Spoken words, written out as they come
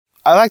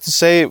I like to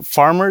say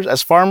farmers,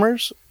 as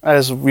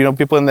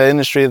people in the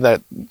industry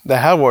that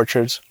have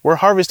orchards, we're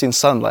harvesting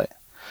sunlight.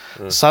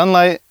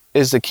 Sunlight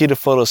is the key to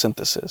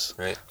photosynthesis.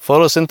 Right.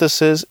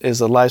 Photosynthesis is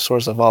the life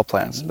source of all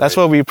plants. That's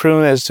what we've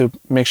proven, is to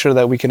make sure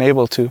that we can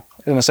able to,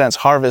 in a sense,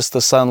 harvest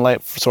the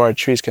sunlight so our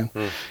trees can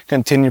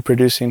continue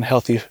producing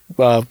healthy,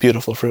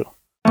 beautiful fruit.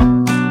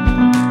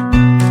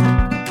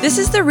 This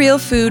is the Real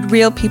Food,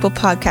 Real People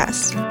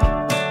podcast.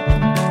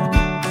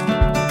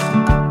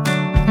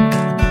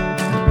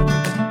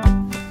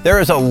 There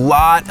is a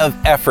lot of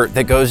effort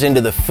that goes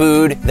into the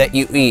food that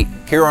you eat.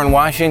 Here in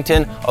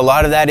Washington, a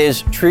lot of that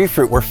is tree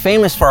fruit. We're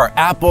famous for our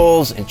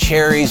apples and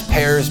cherries,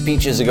 pears,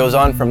 peaches. It goes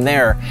on from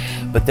there.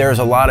 But there's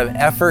a lot of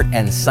effort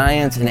and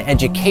science and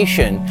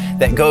education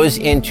that goes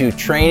into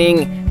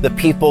training the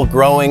people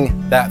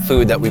growing that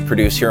food that we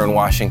produce here in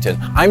Washington.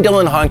 I'm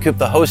Dylan Honkoop,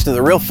 the host of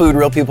the Real Food,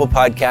 Real People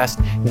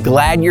podcast.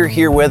 Glad you're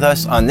here with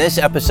us on this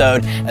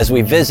episode as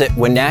we visit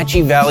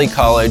Wenatchee Valley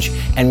College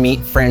and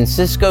meet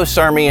Francisco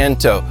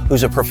Sarmiento,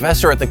 who's a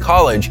professor at the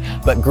college,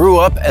 but grew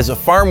up as a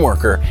farm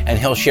worker, and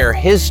he'll share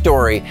his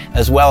story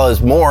as well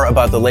as more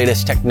about the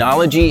latest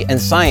technology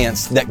and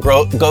science that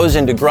goes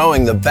into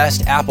growing the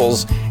best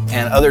apples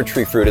and other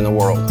tree fruit in the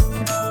world.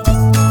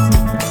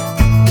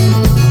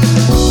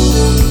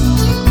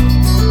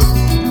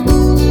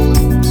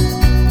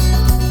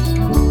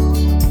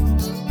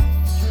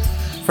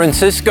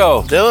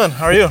 Francisco. Dylan,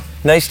 how are you?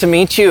 Nice to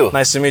meet you.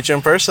 Nice to meet you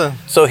in person.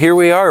 So here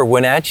we are,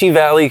 Wenatchee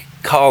Valley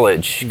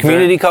College.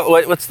 Community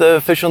college, what's the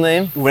official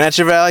name?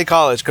 Wenatchee Valley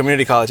College,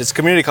 community college. It's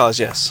community college,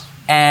 yes.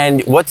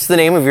 And what's the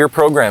name of your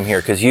program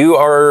here? Because you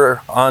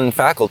are on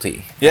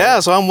faculty. Yeah,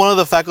 so I'm one of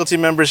the faculty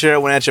members here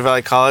at Wenatchee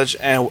Valley College,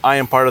 and I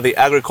am part of the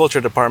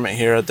agriculture department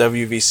here at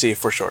WVC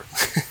for short.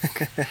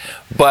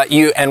 But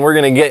and we're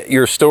going to get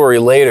your story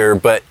later,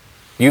 but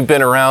you've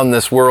been around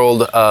this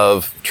world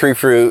of tree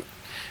fruit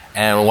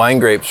and wine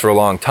grapes for a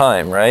long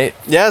time, right?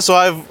 Yeah, so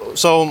a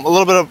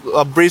little bit of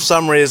a brief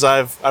summary is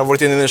I've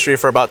worked in the industry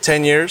for about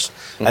 10 years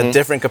at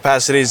different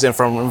capacities, and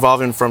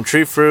involving from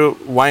tree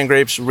fruit, wine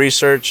grapes,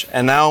 research,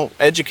 and now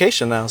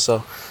education now.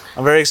 So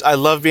I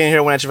love being here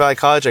at Wenatchee Valley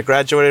College. I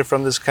graduated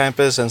from this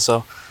campus, and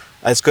so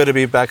it's good to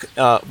be back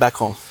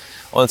home.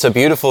 Well, it's a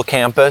beautiful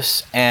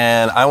campus,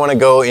 and I want to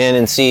go in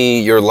and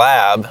see your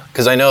lab,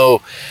 because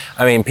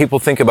people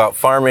think about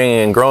farming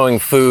and growing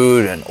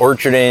food and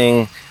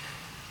orcharding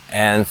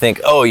and think,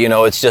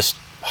 it's just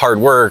hard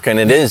work, and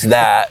it is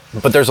that,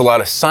 but there's a lot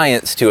of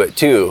science to it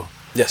too.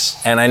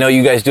 Yes. And I know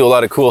you guys do a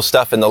lot of cool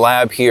stuff in the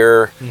lab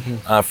here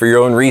for your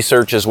own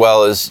research, as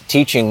well as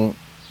teaching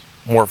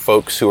more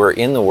folks who are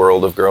in the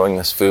world of growing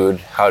this food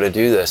how to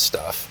do this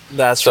stuff.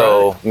 That's right.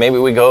 So maybe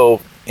we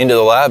go into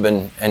the lab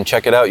and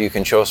check it out. You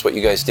can show us what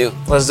you guys do.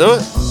 Let's do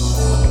it.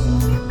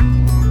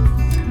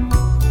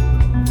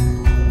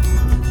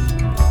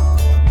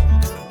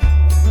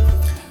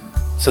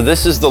 So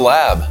this is the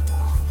lab.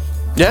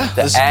 Yeah.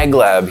 The Ag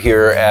Lab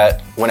here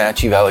at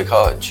Wenatchee Valley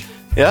College.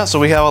 Yeah, so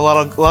we have a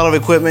lot of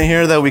equipment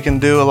here that we can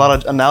do a lot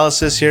of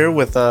analysis here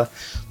with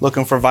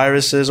looking for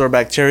viruses or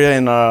bacteria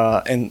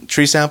in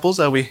tree samples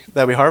that we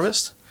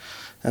harvest,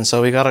 and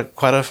so we got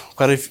quite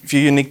a few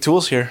unique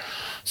tools here.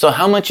 So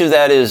how much of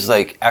that is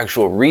like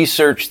actual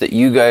research that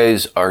you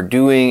guys are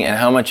doing, and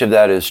how much of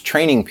that is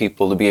training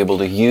people to be able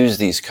to use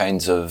these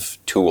kinds of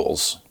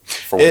tools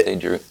for what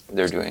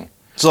they're doing?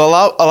 So a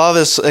lot of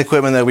this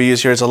equipment that we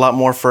use here is a lot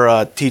more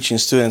for teaching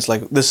students.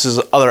 Like, this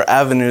is other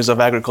avenues of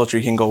agriculture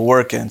you can go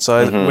work in.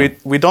 So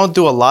we don't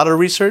do a lot of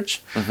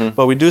research,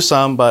 but we do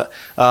some. But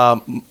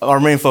our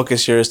main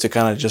focus here is to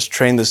kind of just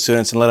train the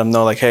students and let them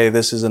know, like, hey,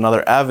 this is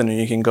another avenue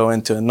you can go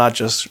into, and not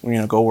just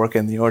go work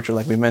in the orchard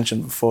like we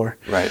mentioned before.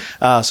 Right.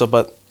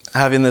 But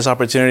having this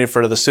opportunity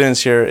for the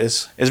students here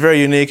is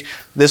very unique.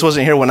 This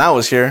wasn't here when I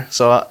was here,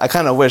 so I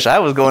kind of wish I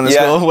was going to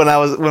school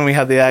when we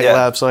had the Ag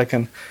Lab, so I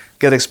can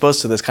get exposed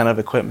to this kind of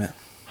equipment.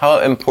 How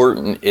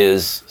important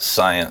is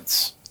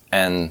science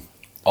and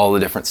all the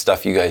different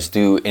stuff you guys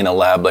do in a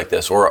lab like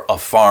this, or a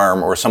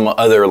farm, or some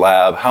other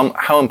lab?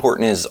 How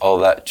important is all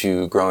that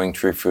to growing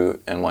tree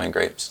fruit and wine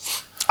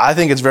grapes? I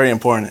think it's very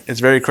important.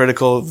 It's very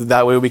critical.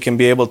 That way we can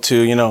be able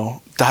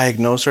to,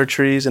 diagnose our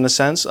trees in a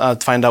sense,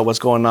 find out what's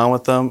going on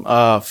with them,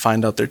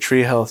 find out their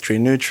tree health, tree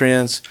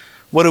nutrients.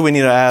 What do we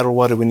need to add, or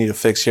what do we need to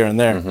fix here and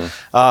there?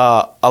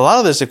 A lot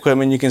of this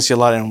equipment you can see a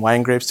lot in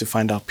wine grapes to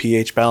find out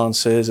pH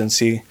balances and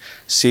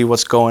see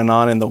what's going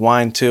on in the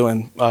wine too,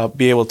 and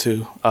be able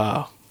to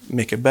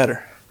make it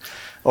better,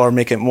 or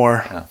make it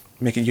more,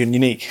 make it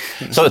unique.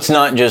 So it's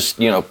not just,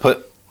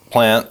 put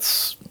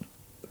plants,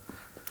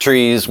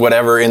 trees,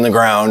 whatever in the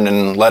ground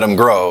and let them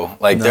grow.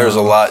 Like, no. There's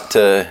a lot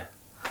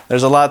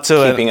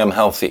to keeping them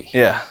healthy.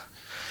 Yeah.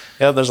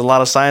 Yeah, there's a lot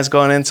of science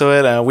going into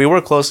it. We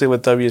work closely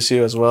with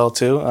WSU as well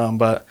too,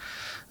 but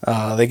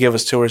they give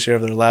us tours here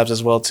of their labs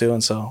as well too,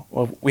 and so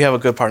we have a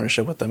good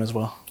partnership with them as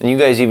well. And you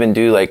guys even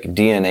do like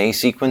DNA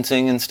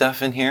sequencing and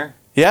stuff in here?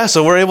 Yeah,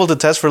 so we're able to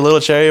test for little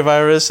cherry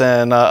virus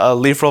and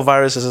leaf roll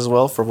viruses as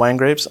well for wine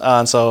grapes.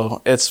 And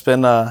so it's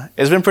been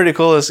pretty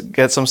cool to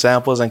get some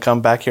samples and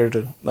come back here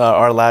to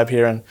our lab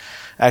here and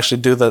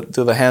actually do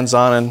the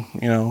hands-on and,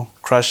 you know,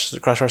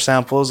 crush our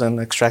samples and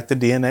extract the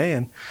DNA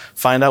and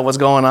find out what's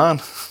going on.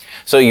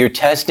 So you're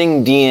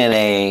testing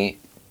DNA,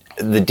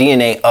 the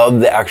DNA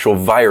of the actual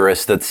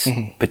virus that's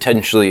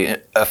potentially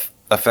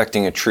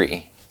affecting a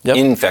tree,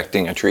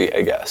 infecting a tree,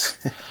 I guess.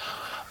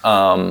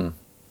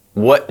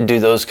 What do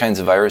those kinds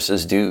of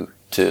viruses do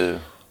to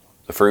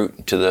the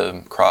fruit, to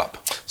the crop?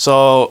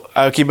 So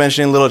I keep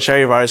mentioning little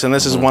cherry virus, and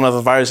this is one of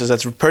the viruses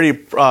that's pretty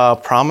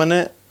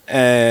prominent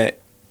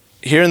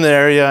here in the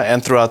area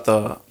and throughout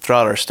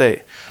our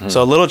state.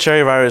 So little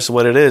cherry virus,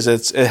 what it is,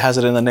 it has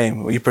it in the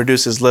name. It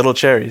produces little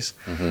cherries.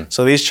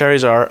 So these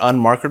cherries are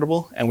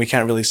unmarketable, and we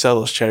can't really sell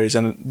those cherries.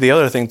 And the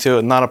other thing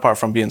too, not apart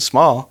from being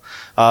small,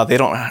 they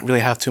don't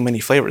really have too many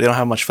flavor. They don't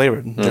have much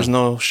flavor. There's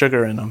no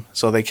sugar in them,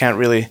 so they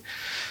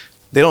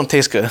don't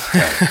taste good.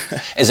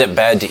 Is it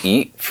bad to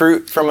eat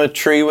fruit from a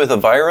tree with a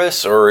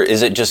virus, or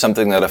is it just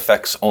something that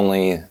affects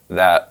only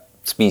that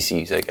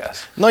species, I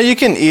guess? No, you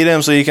can eat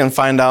them, so you can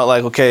find out,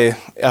 like, okay,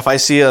 if I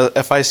see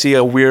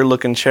a weird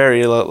looking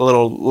cherry, a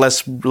little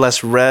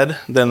less red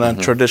than a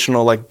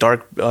traditional, like,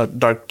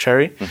 dark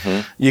cherry,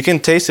 you can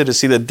taste it to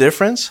see the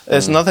difference.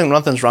 It's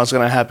nothing's wrong's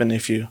gonna happen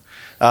if you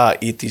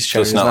eat these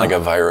cherries. So it's not like a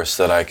virus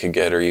that I could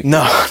get, or you?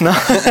 No.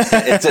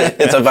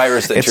 It's a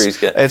virus that trees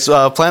get. It's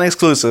plant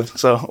exclusive,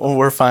 so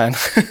we're fine.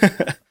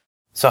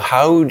 So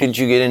how did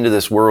you get into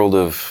this world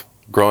of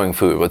growing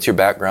food? What's your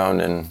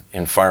background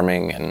in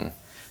farming and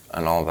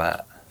all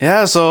that?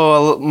 Yeah,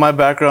 so my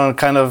background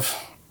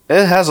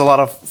it has a lot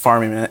of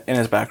farming in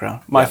its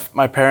background.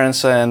 My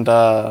parents and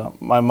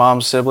my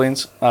mom's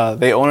siblings,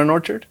 they own an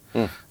orchard.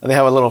 They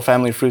have a little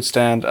family fruit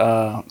stand,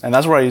 and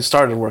that's where I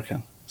started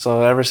working.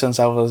 So ever since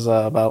I was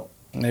about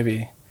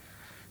maybe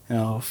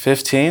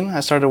 15, I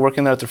started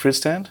working there at the fruit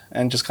stand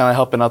and just kind of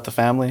helping out the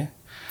family.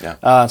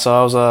 Yeah. So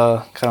I was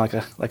kind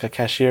of like a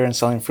cashier and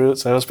selling fruit.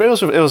 So it was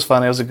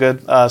fun. It was a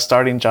good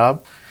starting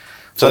job.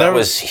 So that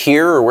was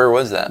here, or where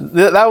was that?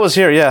 That was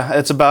here, yeah.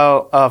 It's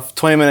about a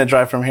 20-minute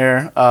drive from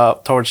here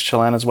towards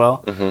Chelan as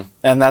well.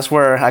 And that's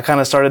where I kind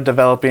of started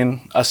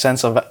developing a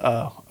sense of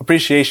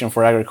appreciation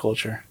for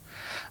agriculture.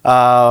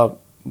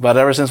 But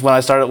ever since when I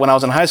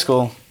was in high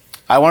school,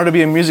 I wanted to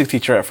be a music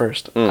teacher at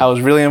first. I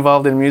was really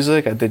involved in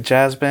music. I did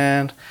jazz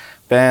band.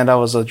 I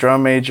was a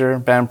drum major,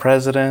 band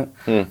president.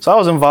 So I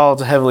was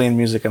involved heavily in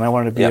music, and I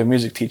wanted to be a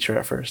music teacher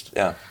at first.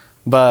 Yeah.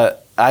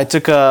 But I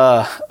took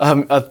a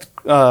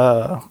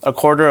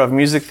quarter of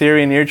music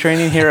theory and ear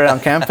training here on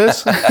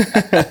campus.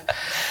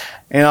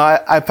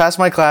 I passed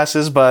my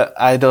classes, but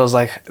I was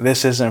like,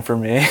 this isn't for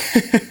me.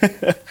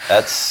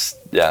 That's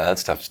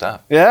tough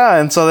stuff. Yeah,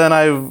 and so then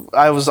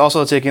I was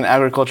also taking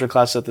agriculture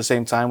classes at the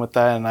same time with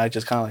that, and I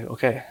just kind of like,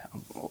 okay,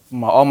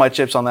 all my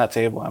chips on that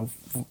table. I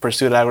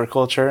pursued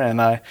agriculture, and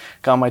I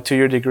got my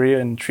 2-year degree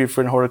in tree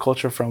fruit and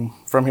horticulture from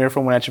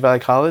Wenatchee Valley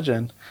College,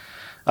 and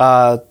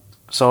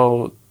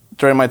so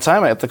during my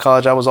time at the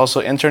college, I was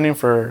also interning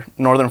for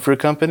Northern Fruit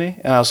Company,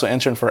 and I also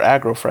interned for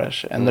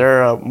AgroFresh, and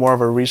they're more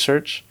of a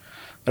research.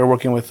 They're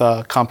working with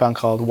a compound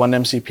called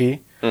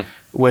 1-MCP,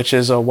 which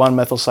is a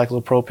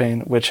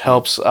 1-methylcyclopropane, which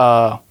helps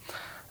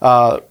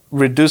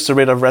reduce the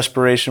rate of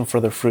respiration for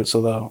the fruit.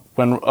 So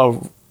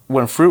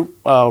when fruit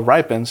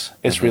ripens,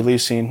 it's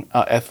releasing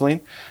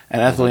ethylene,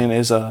 and ethylene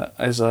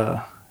is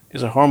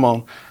a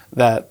hormone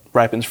that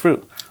ripens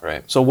fruit.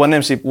 Right. So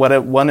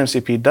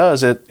 1-MCP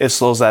does, it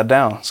slows that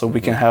down, so we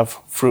can have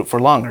fruit for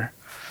longer.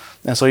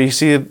 And so you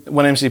see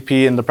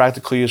 1-MCP in the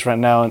practical use right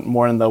now, and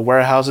more in the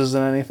warehouses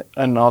and anything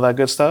and all that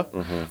good stuff.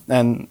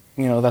 And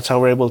that's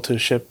how we're able to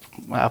ship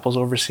apples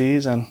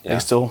overseas, and they're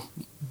still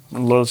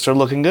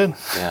looking good.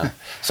 Yeah.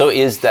 So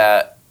is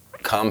that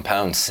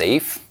compound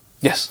safe?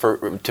 Yes.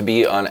 To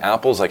be on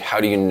apples, like,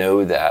 how do you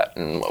know that,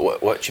 and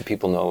what should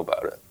people know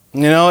about it?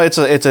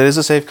 It is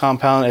a safe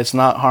compound. It's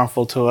not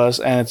harmful to us,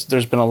 and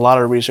there's been a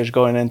lot of research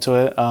going into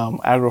it.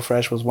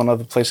 AgroFresh was one of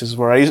the places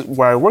where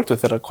I worked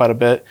with it quite a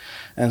bit,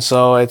 and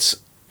so it's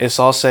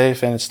all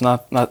safe, and it's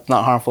not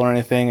harmful or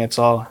anything. It's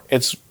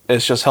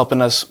just helping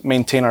us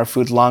maintain our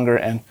food longer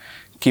and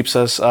keeps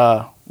us.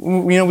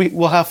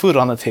 We'll have food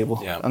on the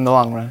table in the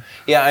long run.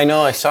 Yeah, I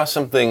know. I saw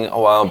something a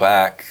while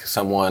back.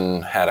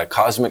 Someone had a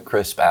Cosmic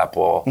Crisp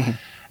apple.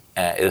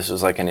 This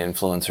was like an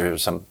influencer or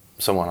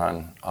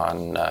someone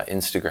on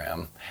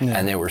Instagram,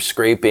 and they were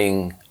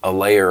scraping a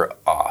layer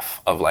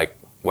off of like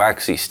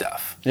waxy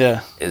stuff.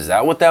 Yeah. Is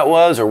that what that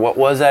was, or what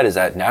was that? Is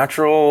that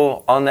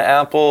natural on the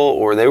apple,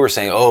 or they were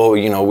saying, oh,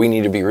 we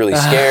need to be really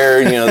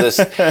scared.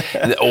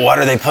 What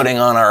are they putting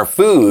on our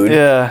food?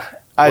 Yeah.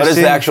 What does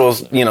the actual,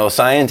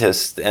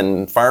 scientists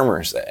and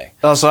farmers say?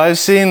 So I've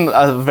seen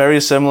a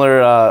very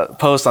similar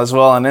post as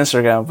well on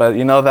Instagram, but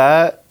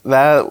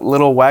that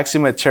little waxy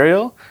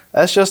material,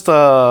 that's just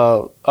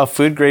a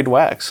food grade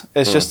wax.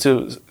 It's just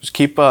to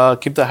keep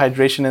the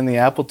hydration in the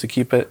apple, to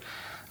keep it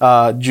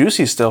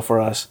juicy still for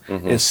us.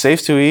 It's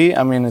safe to eat.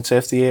 I mean, it's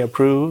FDA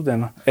approved,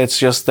 and it's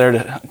just there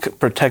to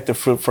protect the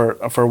fruit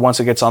for once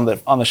it gets on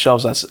the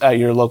shelves that's at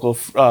your local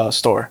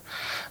store.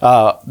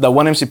 The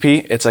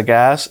 1-MCP, it's a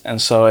gas,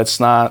 and so it's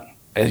not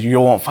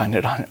you won't find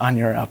it on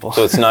your apple.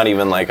 So it's not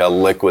even like a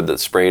liquid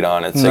that's sprayed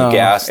on. It's No, a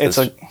gas that's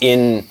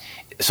in.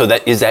 So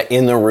is that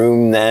in the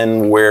room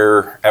then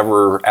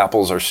wherever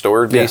apples are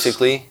stored,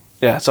 basically? Yes.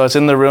 Yeah, so it's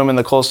in the room, in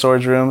the cold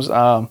storage rooms.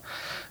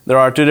 There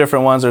are two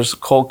different ones. There's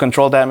cold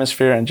controlled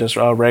atmosphere and just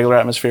regular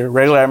atmosphere.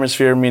 Regular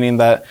atmosphere meaning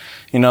that,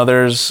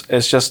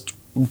 it's just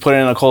put it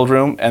in a cold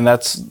room, and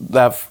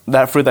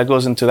that fruit that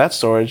goes into that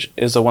storage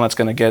is the one that's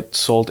going to get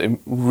sold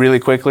really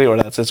quickly, or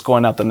it's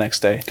going out the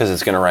next day. Because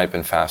it's going to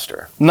ripen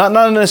faster. Not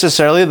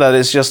necessarily. That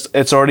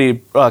it's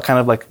already kind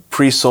of like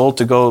pre-sold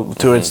to go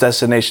to its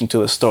destination, to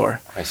the store.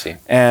 I see.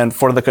 And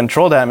for the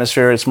controlled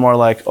atmosphere, it's more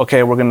like,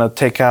 okay, we're going to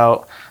take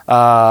out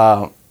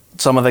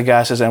some of the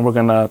gases, and we're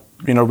going to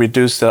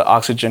reduce the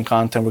oxygen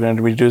content. We're going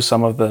to reduce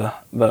some of the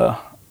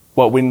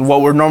what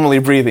we're normally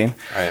breathing,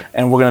 right.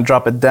 And we're going to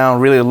drop it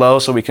down really low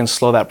so we can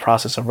slow that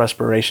process of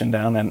respiration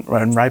down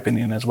and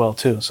ripening as well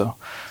too. So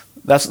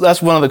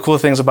that's one of the cool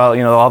things about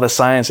all the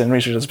science and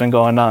research that's been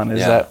going on is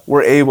that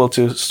we're able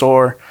to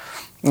store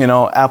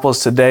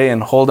apples today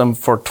and hold them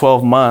for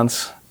 12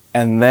 months,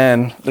 and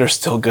then they're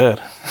still good.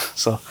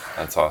 So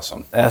that's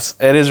awesome.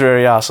 It is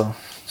very awesome.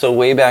 So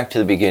way back to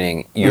the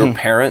beginning, your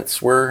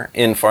parents were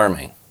in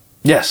farming.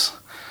 Yes.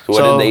 So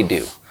what did they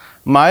do?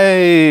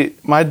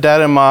 My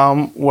dad and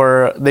mom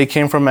they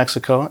came from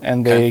Mexico,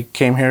 and they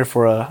came here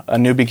for a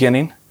new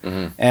beginning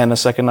and a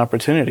second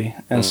opportunity.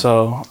 And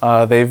so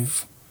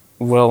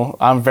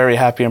I'm very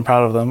happy and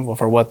proud of them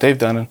for what they've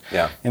done,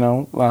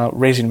 and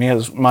raising me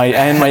as my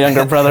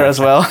younger brother as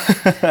well.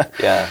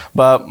 Yeah.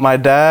 But my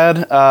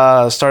dad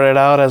started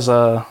out as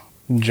a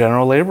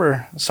general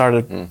laborer,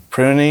 started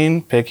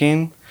pruning,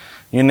 picking,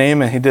 you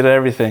name it, he did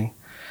everything.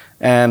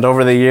 And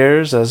over the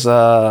years, as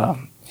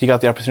he got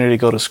the opportunity to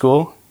go to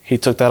school, he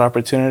took that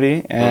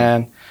opportunity,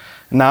 and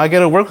now I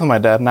get to work with my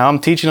dad. Now I'm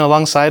teaching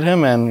alongside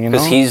him, and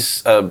because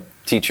he's a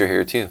teacher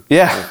here too.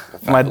 Yeah,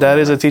 my dad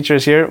is a teacher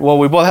here. Well,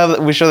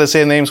 we share the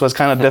same names, so it's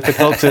kind of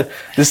difficult to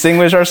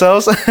distinguish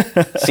ourselves.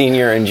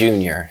 Senior and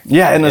junior.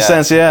 Yeah, in a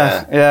sense,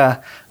 yeah.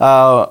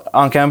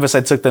 On campus,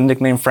 I took the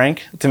nickname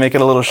Frank to make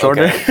it a little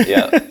shorter.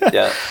 Okay.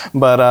 Yeah.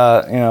 But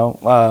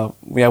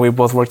we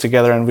both work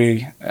together, and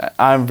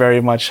I'm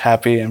very much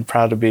happy and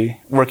proud to be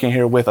working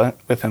here with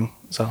him.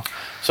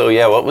 So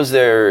yeah, what was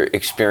their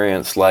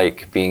experience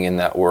like being in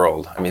that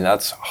world? I mean,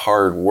 that's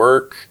hard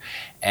work,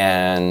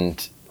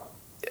 and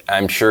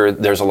I'm sure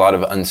there's a lot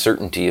of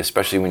uncertainty,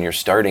 especially when you're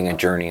starting a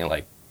journey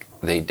like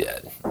they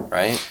did,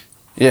 right?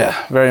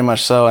 Yeah, very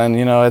much so. And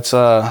it's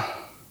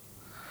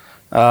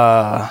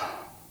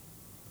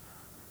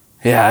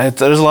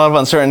there's a lot of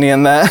uncertainty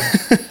in that.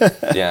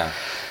 Yeah.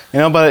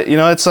 But we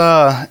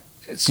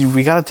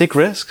got to take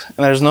risks, and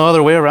there's no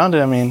other way around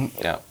it. I mean,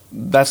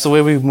 that's the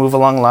way we move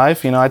along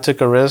life. I took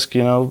a risk,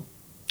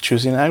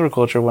 choosing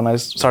agriculture when I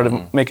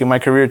started making my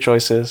career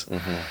choices.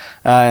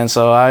 And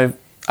so I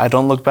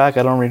don't look back.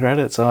 I don't regret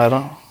it. So I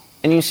don't.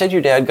 And you said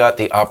your dad got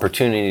the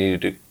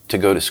opportunity to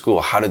go to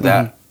school. How did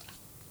that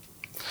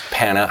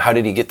pan out? How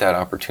did he get that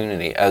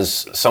opportunity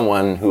as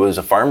someone who was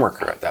a farm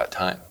worker at that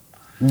time?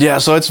 Yeah,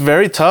 so it's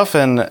very tough,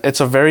 and it's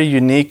a very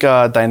unique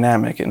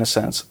dynamic in a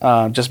sense,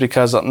 just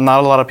because not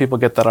a lot of people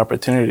get that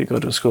opportunity to go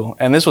to school.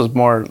 And this was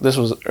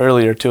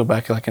earlier too,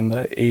 back like in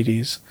the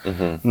 80s,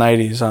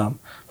 90s,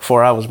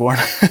 before I was born.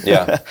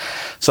 Yeah.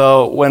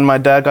 So when my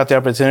dad got the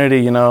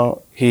opportunity,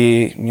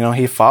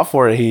 he fought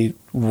for it. He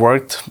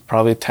worked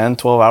probably 10,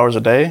 12 hours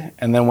a day,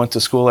 and then went to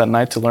school at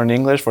night to learn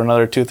English for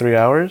another 2-3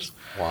 hours.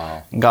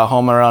 Wow. Got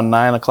home around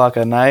 9 o'clock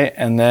at night,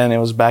 and then it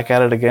was back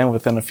at it again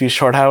within a few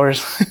short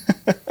hours.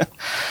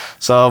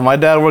 So my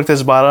dad worked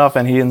his butt off,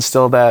 and he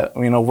instilled that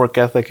work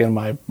ethic in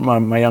my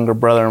younger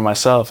brother and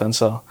myself, and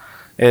so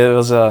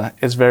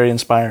it's very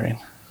inspiring.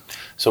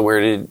 So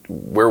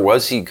where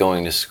was he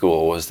going to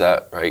school? Was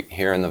that right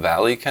here in the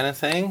valley kind of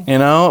thing?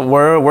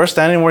 We're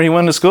standing where he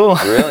went to school.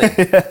 Really?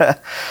 Yeah.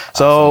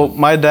 So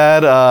my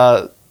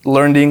dad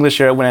learned English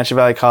here at Wenatchee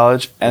Valley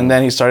College, and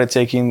then he started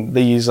taking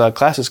these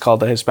classes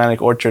called the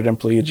Hispanic Orchard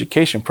Employee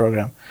Education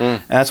Program.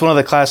 And that's one of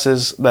the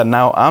classes that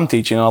now I'm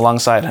teaching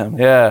alongside him.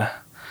 Yeah.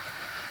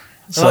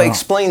 So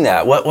explain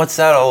that. What's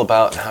that all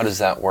about? How does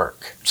that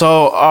work?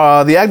 So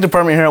the Ag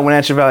Department here at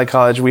Wenatchee Valley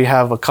College, we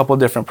have a couple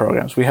different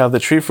programs. We have the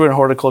Tree Fruit and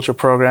Horticulture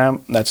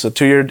program. That's a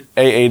 2-year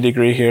AA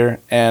degree here,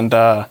 and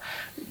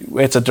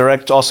it's a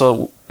direct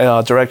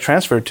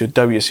transfer to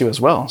WSU as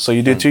well. So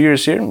you do 2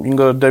 years here, you can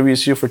go to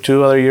WSU for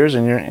 2 other years,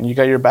 and you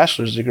got your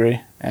bachelor's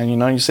degree, and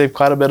you save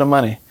quite a bit of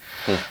money.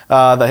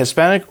 The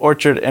Hispanic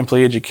Orchard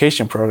Employee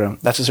Education program,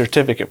 that's a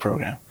certificate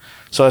program.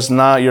 So it's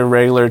not your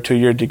regular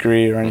 2-year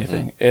degree or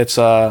anything. It's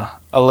a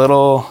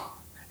little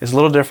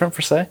different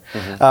per se.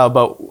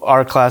 But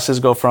our classes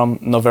go from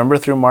November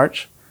through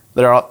March.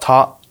 They're all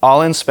taught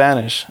all in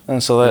Spanish,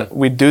 and so that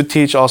we do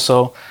teach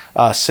also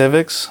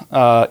civics,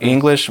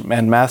 English,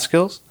 and math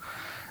skills,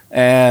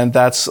 and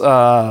that's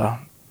what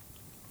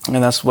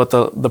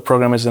the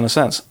program is in a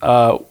sense.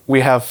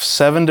 We have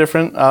 7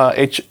 different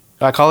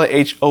I call it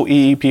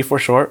HOEEP for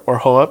short, or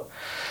HOEP.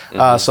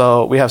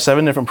 So we have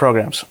 7 different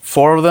programs.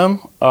 4 of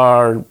them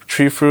are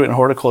tree fruit and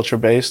horticulture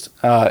based.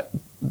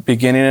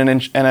 beginning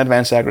and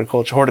advanced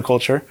agriculture,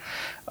 horticulture.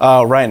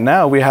 Right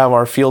now, we have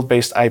our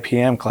field-based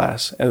IPM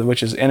class,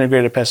 which is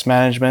integrated pest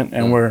management,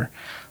 and we're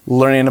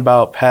learning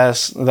about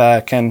pests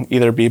that can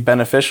either be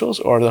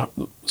beneficials or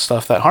the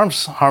stuff that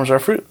harms our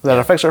fruit, that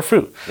affects our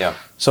fruit. Yeah.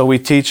 So we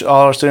teach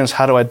all our students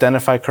how to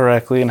identify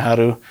correctly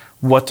and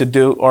what to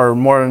do, or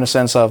more in the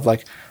sense of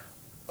like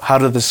how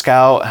to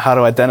scout, how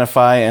to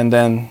identify, and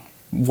then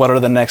what are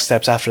the next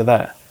steps after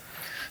that.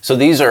 So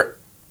these are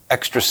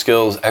extra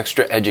skills,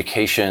 extra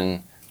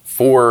education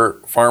for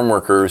farm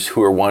workers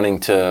who are wanting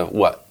to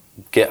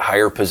get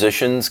higher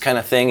positions kind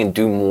of thing and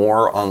do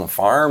more on the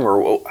farm,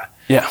 or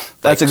yeah,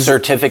 that's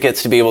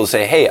certificates to be able to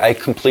say, hey, I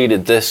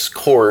completed this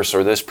course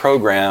or this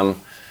program,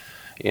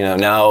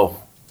 now,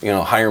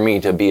 hire me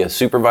to be a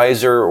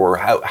supervisor, or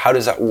how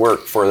does that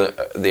work for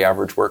the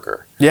average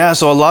worker? Yeah,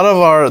 so a lot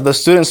of the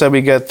students that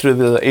we get through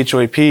the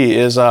HOAP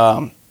is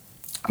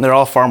they're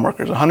all farm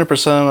workers.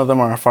 100% of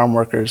them are farm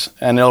workers,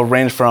 and it'll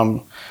range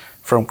from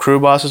crew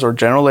bosses or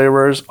general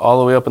laborers all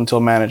the way up until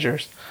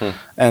managers.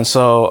 And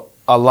so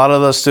a lot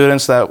of the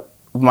students that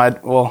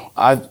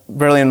I'm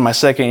barely in my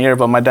second year,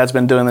 but my dad's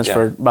been doing this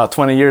for about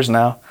 20 years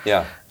now.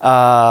 Yeah.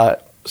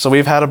 So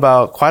we've had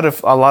about quite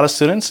a lot of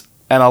students,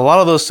 and a lot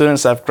of those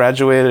students that have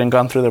graduated and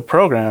gone through the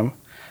program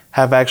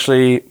have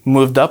actually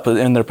moved up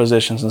in their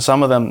positions. And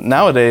some of them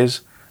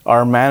nowadays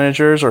are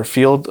managers or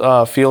field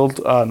area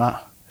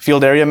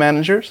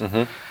managers.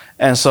 Mm-hmm.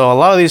 And so a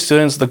lot of these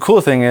students, the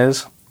cool thing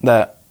is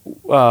that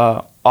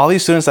all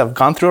these students that have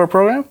gone through our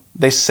program,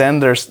 they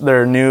send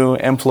their new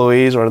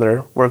employees or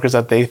their workers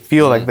that they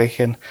feel like they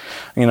can,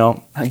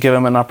 give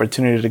them an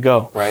opportunity to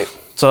go. Right.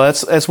 So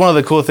that's one of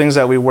the cool things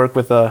that we work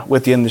with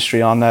the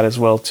industry on that as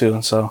well too.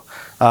 And so,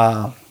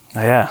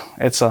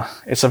 it's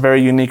a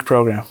very unique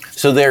program.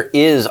 So there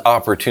is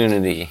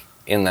opportunity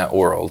in that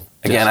world.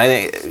 Again,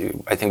 Yes.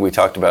 I think we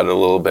talked about it a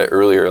little bit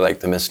earlier,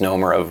 like the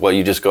misnomer of,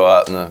 you just go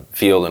out in the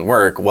field and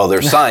work. Well,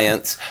 there's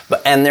science,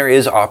 and there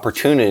is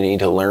opportunity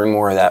to learn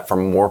more of that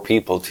from more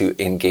people to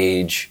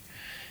engage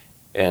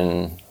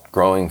in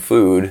growing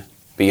food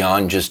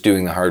beyond just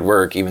doing the hard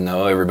work, even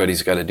though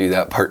everybody's got to do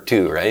that part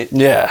too, right?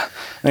 Yeah.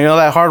 And,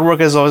 that hard work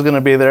is always going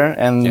to be there,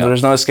 and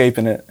there's no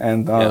escaping it.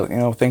 And,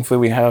 thankfully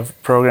we have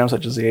programs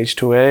such as the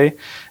H2A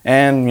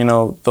and,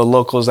 the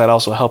locals that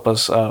also help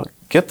us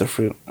get the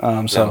fruit.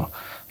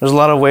 There's a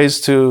lot of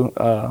ways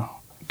to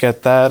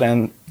get that,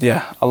 and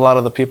a lot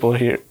of the people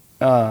here,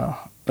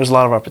 there's a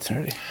lot of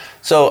opportunity.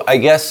 So I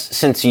guess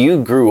since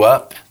you grew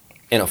up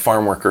in a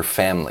farm worker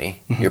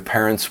family, Mm-hmm. your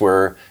parents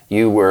were,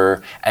 you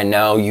were, and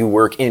now you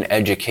work in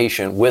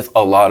education with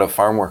a lot of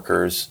farm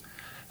workers,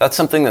 that's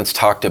something that's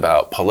talked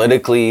about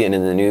politically and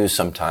in the news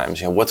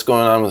sometimes. What's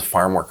going on with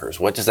farm workers?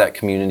 What does that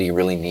community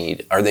really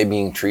need? Are they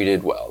being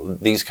treated well?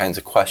 These kinds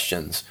of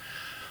questions.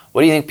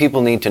 What do you think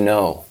people need to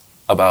know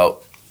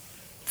about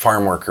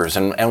farm workers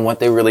and what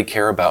they really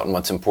care about and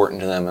what's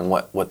important to them and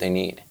what they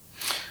need?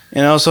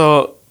 That's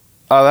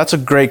a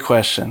great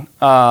question.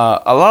 A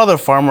lot of the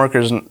farm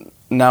workers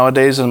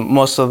nowadays, and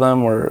most of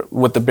them were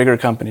with the bigger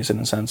companies in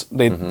a sense,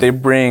 they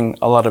bring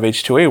a lot of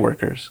H2A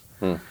workers.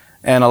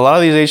 And a lot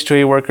of these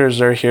H2A workers,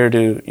 they're here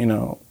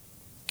to,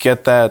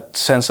 get that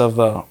sense of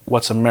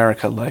what's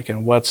America like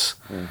and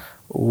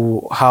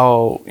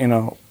how,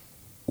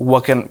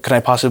 what can I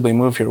possibly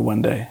move here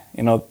one day?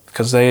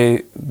 Because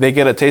they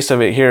get a taste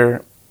of it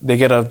here. They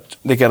get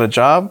a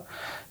job,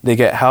 they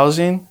get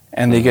housing,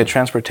 and they get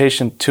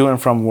transportation to and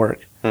from work.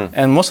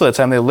 And most of the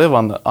time they live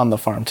on the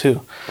farm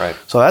too. Right.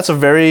 So that's a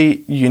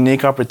very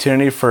unique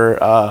opportunity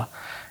for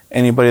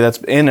anybody that's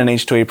in an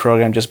H2A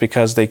program, just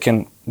because they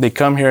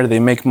come here, they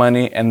make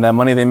money, and that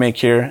money they make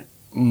here,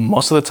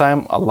 most of the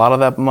time, a lot of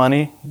that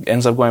money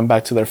ends up going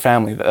back to their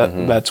family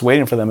that's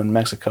waiting for them in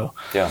Mexico.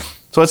 Yeah.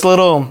 So it's a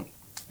little,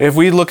 if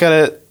we look at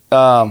it,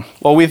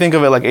 we think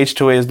of it like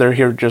H2A is they're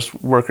here, just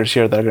workers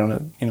here that are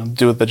going to,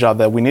 do the job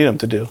that we need them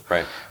to do.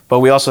 Right. But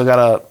we also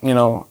got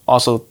to,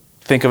 also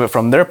think of it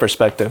from their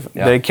perspective.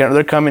 Yeah.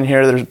 They're coming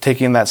here, they're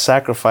taking that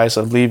sacrifice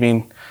of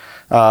leaving,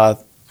 3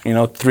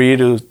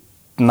 to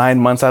 9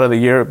 months out of the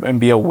year and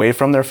be away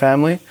from their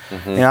family.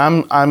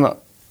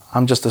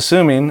 I'm just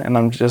assuming, and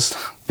I'm just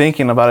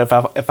thinking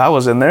about if I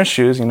was in their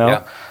shoes,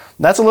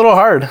 that's a little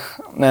hard.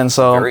 And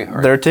so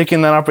they're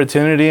taking that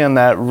opportunity and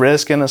that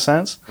risk in a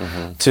sense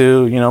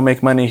to,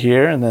 make money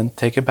here and then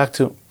take it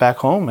back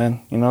home and,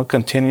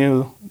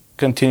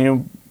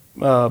 continue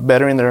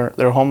bettering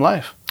their home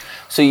life.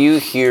 So you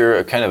hear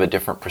a kind of a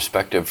different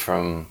perspective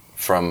from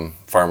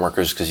farm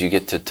workers, because you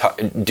get to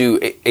do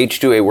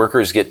H2A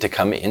workers get to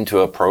come into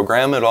a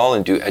program at all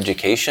and do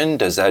education?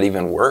 Does that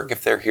even work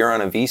if they're here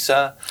on a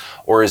visa,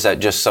 or is that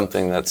just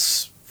something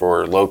that's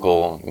for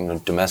local,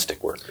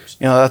 domestic workers?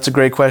 That's a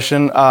great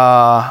question.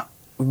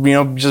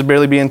 Just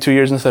barely being 2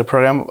 years into the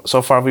program,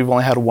 so far we've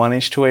only had one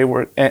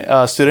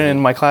H2A student in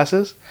my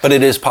classes. But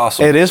it is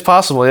possible. It is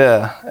possible,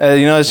 yeah.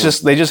 It's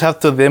just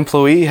the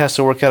employee has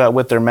to work it out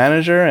with their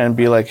manager and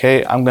be like,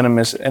 hey, I'm going to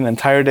miss an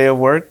entire day of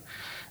work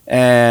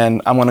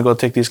and I'm going to go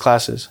take these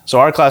classes. So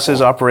our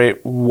classes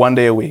operate 1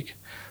 day a week.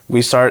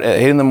 We start at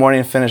 8 in the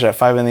morning and finish at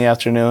 5 in the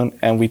afternoon,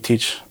 and we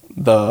teach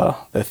the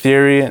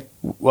theory,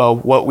 well,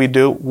 what we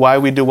do, why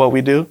we do what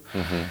we do,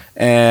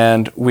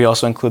 and we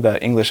also include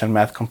that English and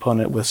math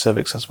component with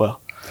civics as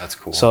well. That's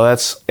cool. So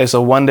it's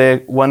a one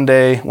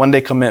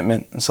day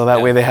commitment, and so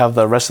that way they have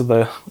the rest of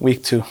the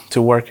week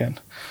to work and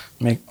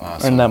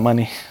earn that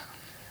money.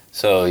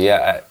 So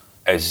yeah,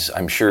 as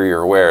I'm sure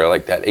you're aware,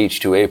 like that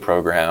H2A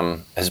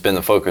program has been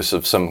the focus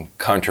of some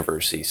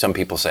controversy. Some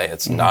people say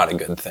it's not a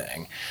good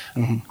thing.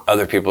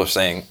 Other people are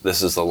saying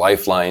this is the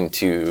lifeline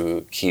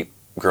to keep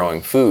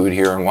growing food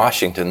here in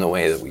Washington the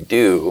way that we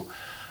do.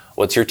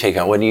 What's your take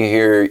on what do you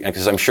hear?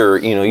 Because I'm sure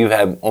you've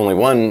had only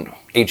one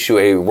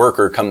H2A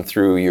worker come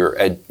through your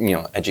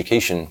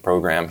education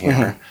program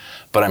here,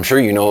 but I'm sure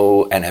you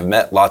know and have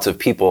met lots of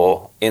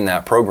people in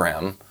that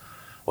program.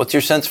 What's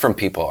your sense from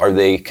people? Are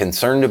they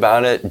concerned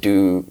about it?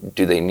 Do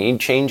they need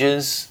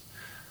changes?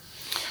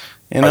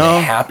 Are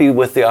they happy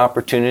with the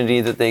opportunity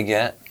that they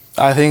get?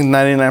 I think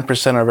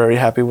 99% are very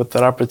happy with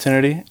that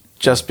opportunity,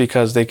 just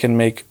because they can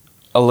make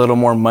a little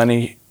more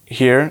money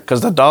here.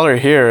 Because the dollar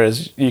here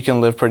is, you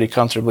can live pretty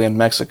comfortably in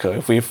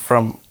Mexico.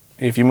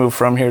 If you move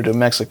from here to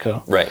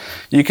Mexico, right,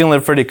 you can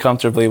live pretty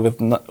comfortably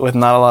with not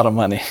a lot of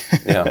money.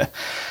 Yeah.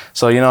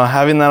 So,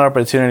 having that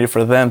opportunity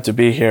for them to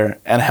be here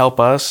and help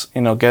us,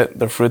 get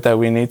the fruit that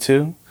we need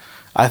to,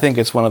 I think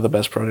it's one of the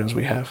best programs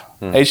we have.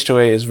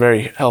 H2A is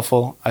very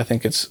helpful. I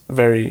think it's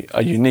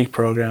a unique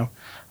program,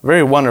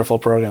 very wonderful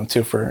program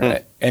too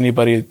for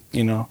anybody,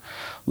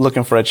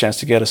 looking for a chance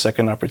to get a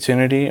second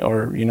opportunity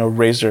or,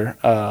 raise their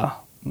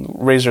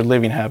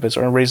living habits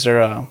or raise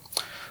their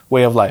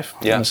way of life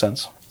in a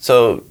sense.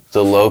 So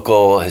the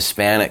local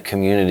Hispanic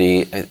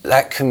community,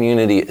 that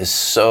community is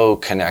so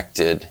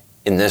connected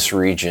in this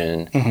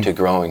region to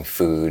growing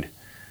food.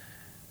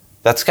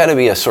 That's got to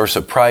be a source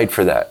of pride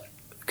for that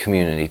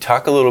community.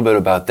 Talk a little bit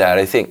about that.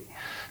 I think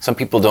some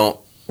people don't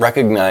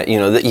recognize,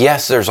 that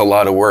yes, there's a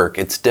lot of work.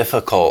 It's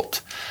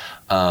difficult.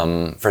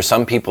 For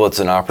some people, it's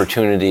an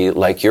opportunity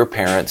like your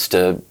parents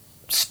to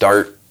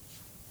start,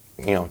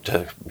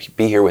 to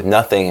be here with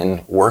nothing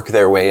and work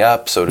their way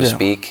up, so to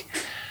speak.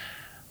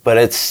 But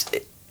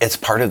it's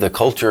part of the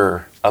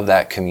culture of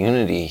that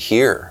community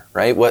here,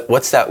 right?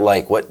 What's that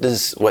like? What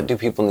do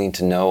people need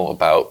to know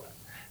about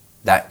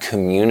that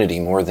community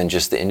more than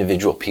just the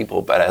individual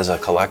people, but as a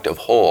collective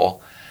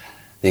whole,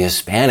 the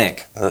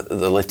Hispanic,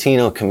 the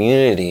Latino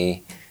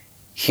community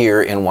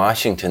here in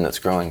Washington that's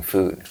growing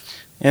food?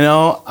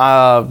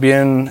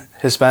 Being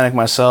Hispanic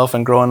myself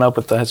and growing up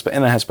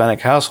in a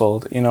Hispanic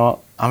household,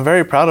 I'm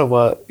very proud of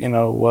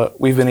what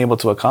we've been able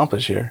to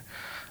accomplish here.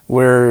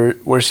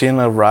 We're seeing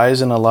a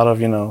rise in a lot of,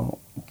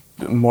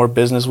 more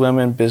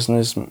businesswomen,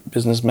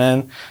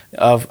 businessmen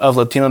of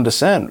Latino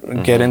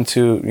descent get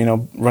into,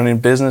 running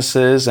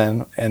businesses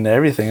and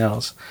everything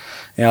else.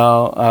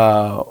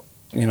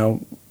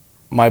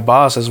 My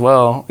boss as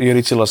well,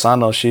 Yurichi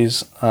Lozano,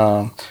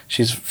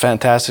 she's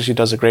fantastic. She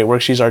does a great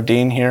work. She's our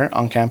dean here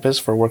on campus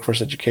for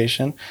workforce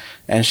education,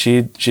 and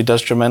she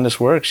does tremendous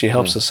work. She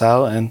helps us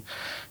out, and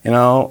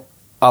a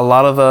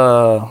lot of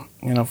the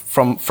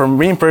from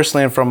me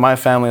personally and from my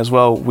family as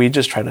well, we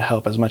just try to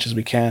help as much as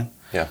we can.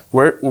 Yeah,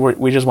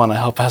 we just want to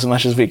help as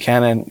much as we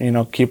can, and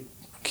keep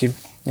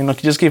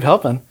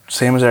helping.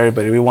 Same as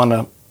everybody, we want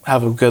to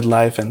have a good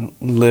life and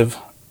live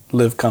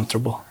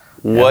comfortable.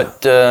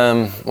 What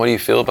do you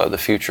feel about the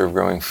future of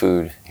growing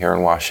food here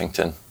in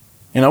Washington?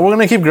 We're going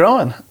to keep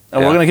growing.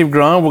 And we're going to keep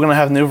growing. We're going to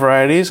have new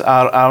varieties.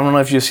 I don't know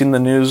if you've seen the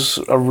news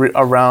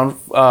around,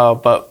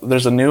 but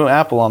there's a new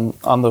apple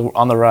on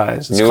the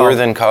rise. It's newer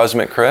than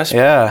Cosmic Crisp?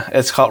 Yeah.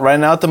 It's called, right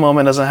now at the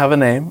moment, it doesn't have a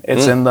name.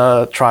 It's in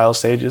the trial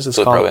stages. It's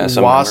called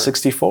WA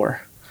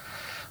 64.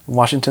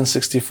 Washington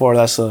 64.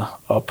 That's a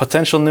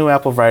potential new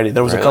apple variety.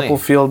 There was a couple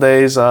field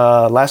days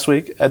last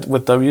week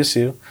with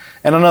WSU,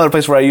 and another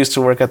place where I used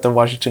to work at the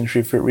Washington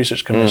Tree Fruit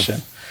Research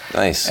Commission.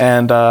 Nice.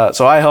 And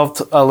so I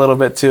helped a little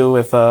bit too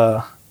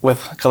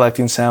with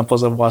collecting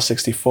samples of WA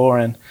 64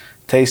 and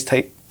taste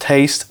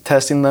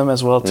testing them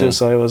as well too.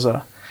 So it was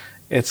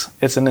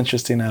it's an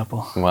interesting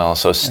apple. Well,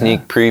 so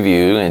sneak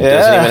preview. It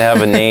doesn't even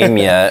have a name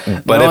yet,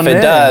 but no if name.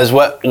 It does,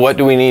 what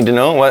do we need to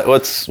know?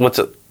 What's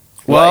it?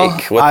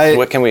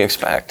 What can we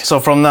expect? So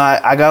from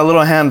that, I got a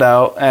little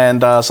handout,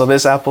 and so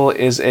this apple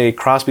is a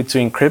cross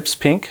between Crisp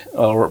Pink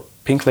or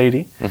Pink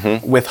Lady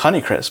with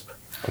Honeycrisp.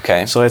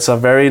 Okay. So it's a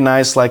very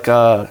nice,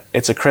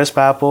 it's a crisp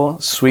apple,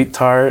 sweet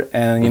tart,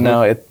 and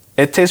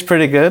it tastes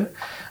pretty good.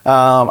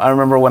 I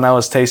remember when I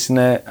was tasting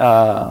it,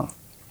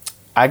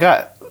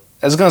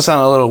 it's gonna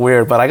sound a little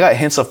weird, but I got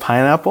hints of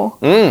pineapple.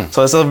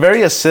 So it's a little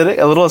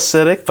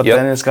acidic, but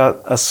then it's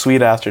got a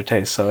sweet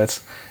aftertaste. So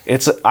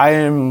I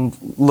am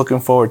looking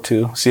forward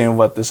to seeing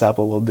what this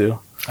apple will do.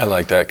 I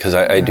like that because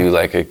I do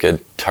like a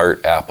good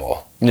tart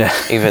apple. Yeah.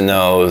 Even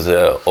though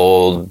the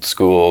old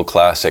school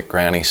classic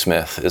Granny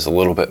Smith is a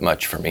little bit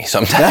much for me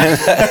sometimes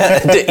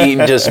to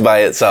eat just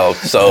by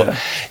itself. So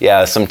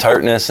some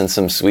tartness and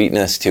some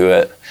sweetness to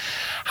it.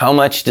 How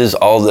much does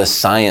all this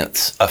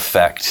science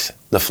affect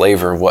the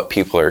flavor of what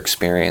people are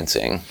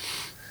experiencing?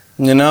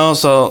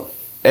 So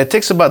It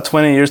takes about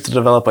 20 years to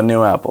develop a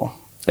new apple.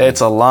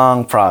 It's a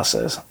long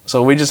process.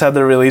 So we just had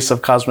the release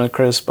of Cosmic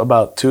Crisp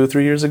about 2 or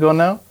 3 years ago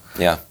now.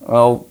 Yeah.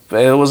 Well,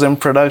 it was in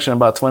production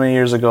about 20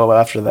 years ago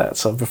after that,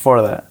 so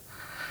before that.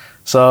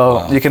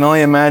 So you can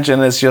only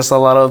imagine it's just a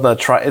lot of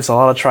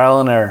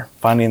trial and error,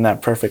 finding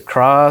that perfect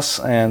cross.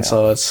 And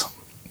so it's,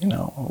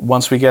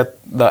 once we get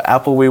the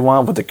apple we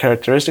want with the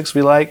characteristics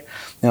we like,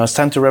 it's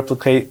time to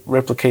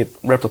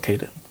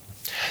replicate it.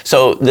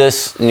 So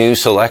this new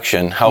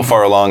selection, how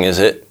far along is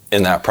it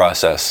in that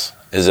process?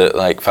 Is it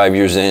like 5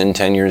 years in,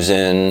 10 years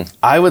in?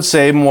 I would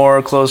say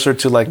more closer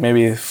to like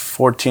maybe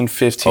 14,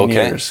 15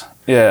 years.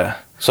 Yeah.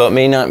 So it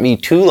may not be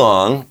too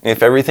long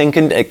if everything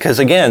can, because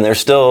again, they're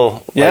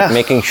still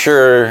making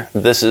sure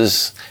this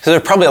is, because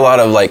there's probably a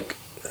lot of like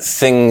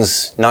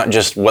things, not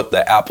just what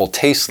the apple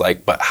tastes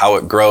like, but how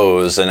it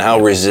grows and how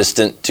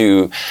resistant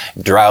to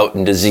drought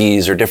and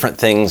disease or different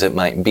things it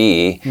might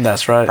be.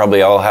 That's right.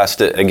 Probably all has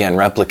to, again,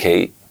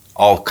 replicate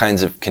all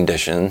kinds of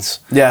conditions.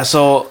 Yeah,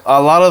 so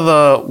a lot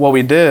of what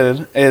we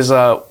did is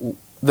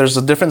there's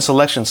a different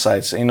selection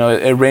sites.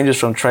 It ranges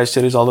from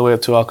Tri-Cities all the way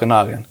up to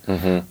Okanagan.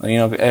 Mm-hmm.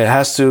 It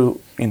has to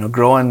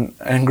grow in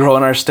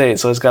our state,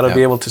 so it's got to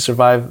be able to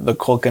survive the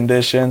cold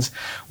conditions.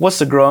 What's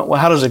the grow?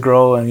 How does it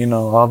grow? And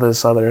all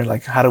this other,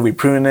 like, how do we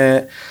prune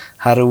it?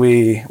 What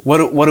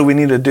do we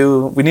need to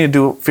do? We need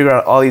to figure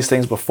out all these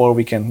things before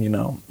we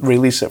can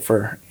release it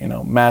for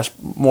mass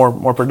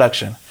more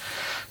production.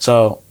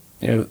 So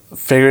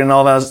figuring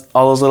all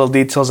those little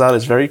details out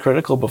is very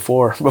critical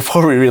before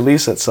we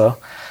release it. So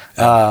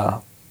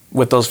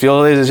with those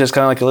field days, it's just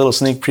kind of like a little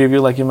sneak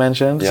preview, like you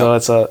mentioned. Yeah.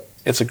 So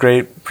it's a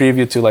great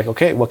preview to like,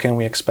 okay, what can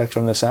we expect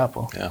from this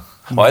apple? Yeah.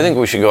 Well, I think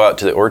we should go out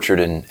to the orchard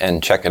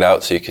and check it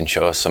out so you can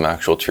show us some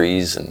actual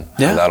trees and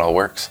how that all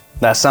works.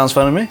 That sounds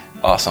fun to me.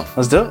 Awesome.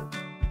 Let's do it.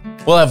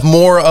 We'll have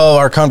more of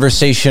our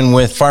conversation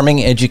with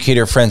farming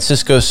educator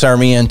Francisco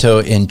Sarmiento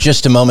in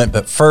just a moment.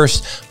 But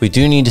first, we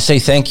do need to say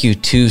thank you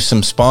to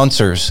some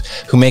sponsors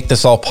who make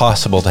this all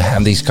possible to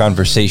have these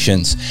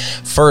conversations.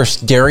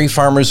 First, Dairy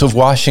Farmers of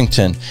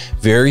Washington,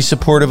 very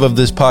supportive of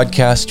this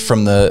podcast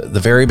from the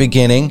very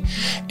beginning.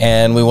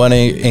 And we want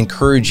to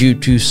encourage you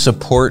to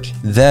support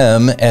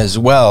them as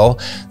well.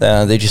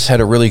 They just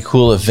had a really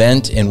cool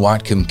event in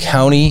Whatcom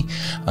County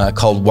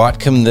called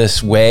Whatcom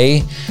This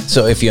Way.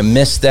 So if you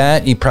missed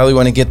that, you probably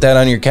want to get that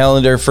on your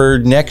calendar for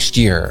next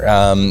year.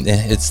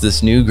 It's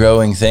this new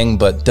growing thing,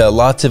 but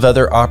lots of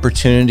other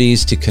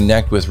opportunities to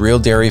connect with real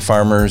dairy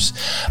farmers,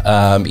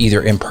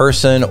 either in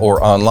person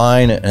or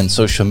online and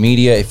social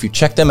media. If you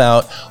check them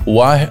out,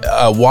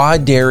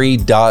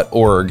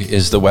 wadairy.org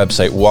is the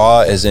website.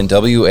 WA as in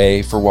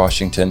WA for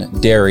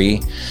Washington,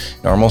 dairy,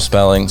 normal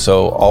spelling,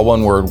 so all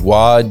one word,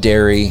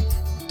 wadairy.org.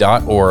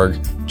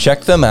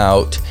 Check them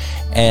out.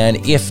 And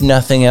if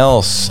nothing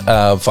else,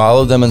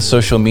 follow them on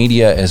social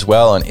media as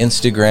well, on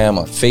Instagram,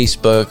 on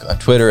Facebook, on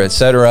Twitter,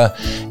 etc.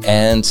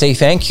 And say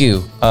thank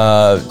you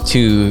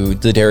to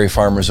the Dairy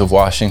Farmers of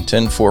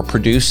Washington for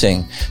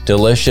producing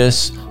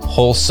delicious,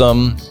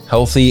 wholesome,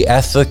 healthy,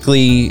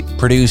 ethically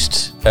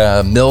produced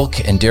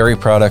milk and dairy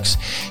products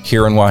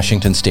here in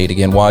Washington State.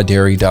 Again,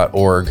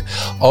 wadairy.org.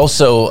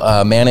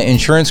 Also, Manna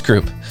Insurance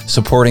Group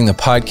supporting the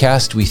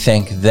podcast. We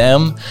thank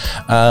them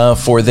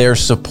for their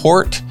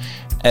support,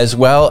 as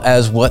well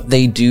as what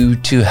they do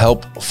to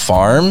help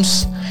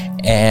farms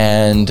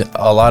and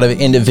a lot of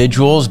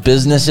individuals,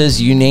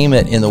 businesses, you name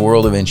it, in the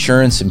world of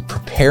insurance, and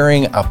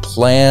preparing a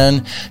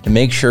plan to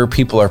make sure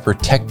people are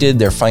protected,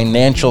 their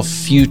financial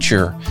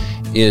future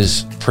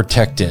is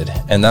protected.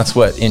 And that's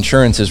what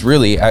insurance is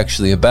really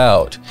actually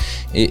about.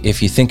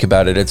 If you think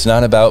about it, it's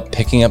not about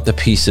picking up the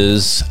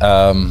pieces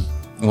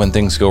when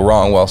things go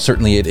wrong. Well,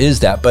 certainly it is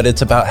that, but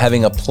it's about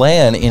having a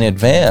plan in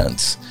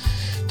advance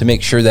to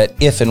make sure that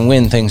if and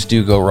when things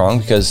do go wrong,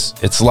 because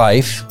it's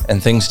life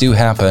and things do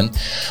happen,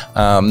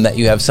 that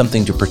you have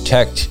something to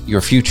protect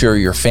your future,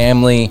 your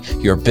family,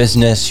 your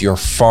business, your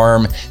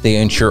farm. They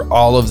insure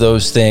all of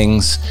those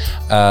things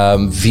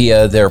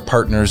via their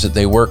partners that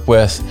they work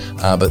with,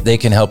 but they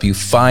can help you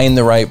find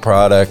the right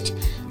product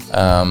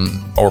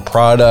or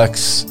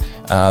products,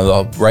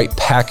 the right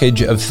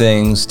package of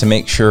things to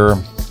make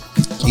sure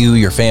you,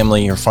 your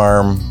family, your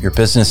farm, your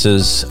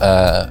business's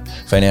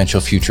financial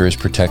future is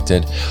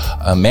protected.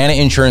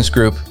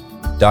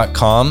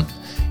 MannaInsuranceGroup.com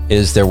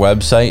is their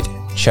website.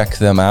 Check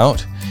them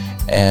out.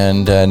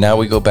 And now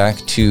we go back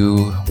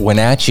to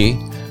Wenatchee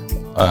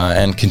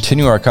and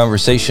continue our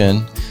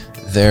conversation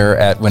there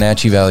at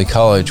Wenatchee Valley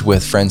College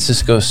with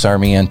Francisco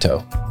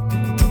Sarmiento.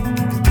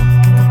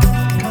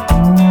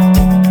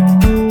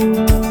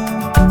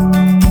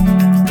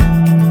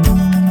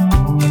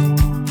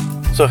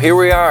 So here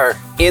we are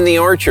in the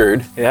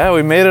orchard. Yeah,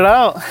 we made it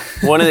out.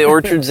 One of the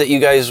orchards that you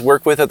guys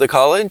work with at the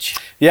college?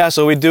 Yeah,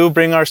 so we do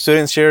bring our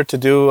students here to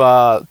do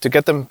to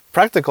get them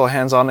practical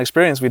hands-on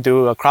experience. We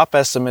do crop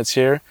estimates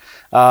here.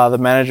 The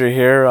manager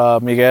here,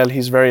 Miguel,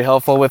 he's very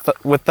helpful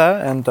with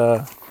that, and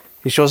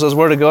he shows us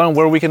where to go and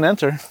where we can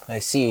enter. I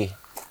see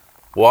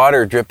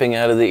water dripping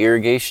out of the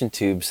irrigation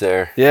tubes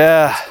there.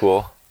 Yeah. That's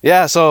cool.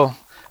 Yeah, so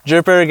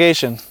drip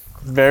irrigation.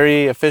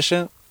 very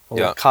efficient,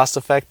 Yeah. cost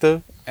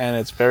effective, and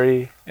it's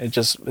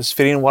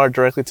feeding water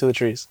directly to the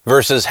trees.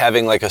 Versus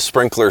having like a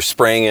sprinkler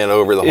spraying it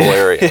over the whole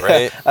area,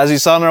 right? As you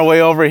saw on our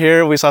way over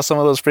here, we saw some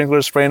of those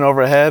sprinklers spraying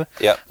overhead.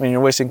 Yep. I mean,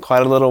 you're wasting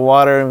quite a little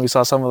water, and we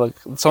saw some of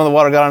the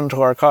water got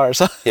into our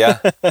cars. Yeah.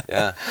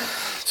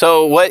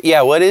 So what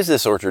is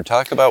this orchard?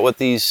 Talk about what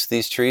these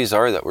trees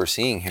are that we're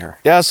seeing here.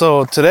 Yeah,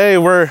 so today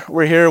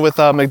we're here with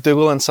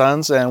McDougall and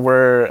Sons, and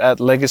we're at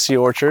Legacy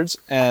Orchards,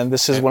 and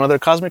this is one of their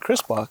Cosmic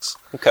Crisp blocks.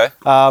 Okay.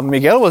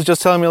 Miguel was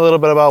just telling me a little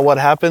bit about what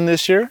happened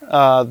this year.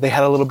 They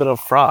had a little bit of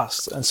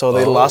frost, and so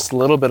they lost a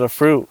little bit of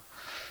fruit.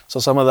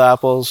 So some of the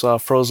apples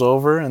froze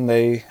over, and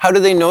they... How do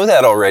they know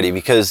that already?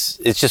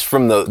 Because it's just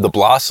from the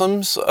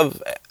blossoms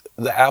of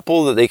the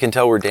apple that they can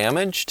tell were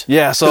damaged?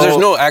 Yeah, so... 'Cause there's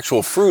no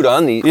actual fruit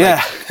on the...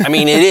 Yeah. I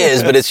mean, it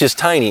is, but it's just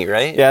tiny,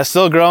 right? Yeah, it's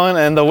still growing,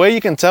 and the way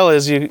you can tell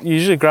is you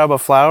usually grab a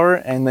flower,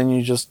 and then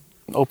you just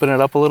open it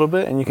up a little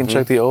bit, and you can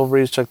check the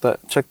ovaries,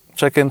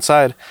 check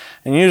inside.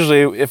 And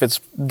usually, if it's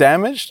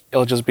damaged,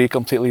 it'll just be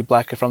completely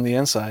black from the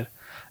inside.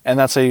 And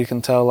that's how you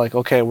can tell, like,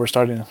 okay,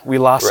 we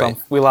lost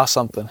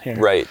something here.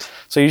 Right.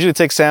 So you usually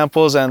take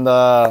samples, and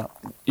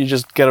you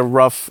just get a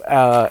rough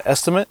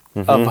estimate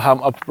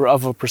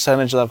of a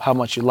percentage of how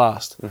much you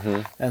lost.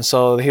 And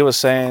so he was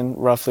saying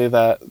roughly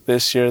that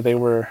this year they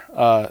were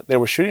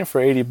shooting for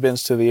 80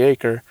 bins to the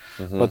acre,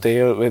 but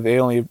they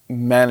only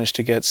managed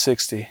to get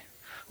 60.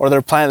 Or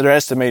they're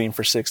estimating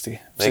for 60.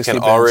 They can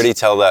already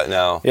tell that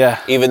now. Yeah.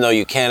 Even though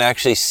you can't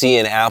actually see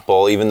an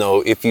apple, even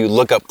though if you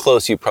look up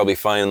close, you probably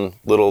find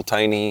little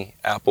tiny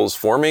apples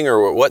forming,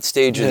 or what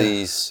stage are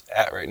these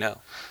at right now?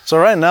 So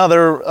right now,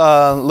 they're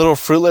little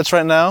fruitlets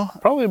right now,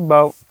 probably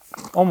about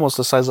almost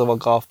the size of a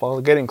golf ball,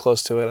 getting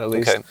close to it at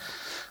least,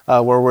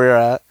 where we're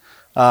at.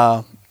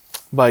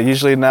 But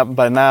usually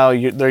by now,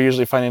 they're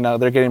usually finding out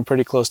they're getting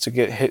pretty close to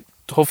get hit,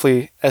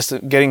 hopefully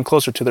getting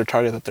closer to their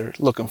target that they're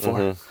looking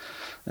for.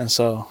 And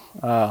so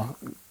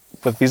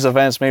with these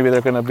events, maybe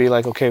they're going to be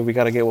like, okay, we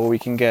got to get what we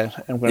can get,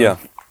 and we're going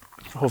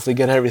to hopefully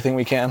get everything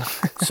we can.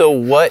 So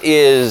what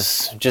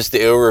is just the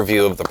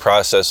overview of the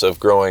process of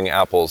growing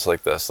apples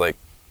like this? Like,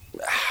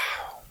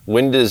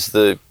 when does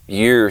the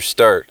year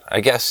start?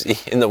 I guess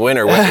in the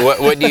winter.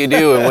 What do you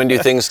do, and when do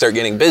things start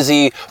getting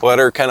busy? What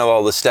are kind of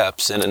all the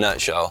steps in a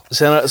nutshell?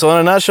 So in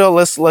a nutshell,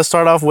 let's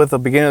start off with the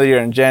beginning of the year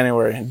in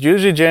January.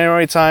 Usually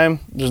January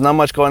time, there's not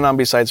much going on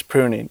besides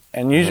pruning.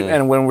 And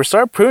and when we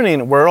start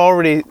pruning, we're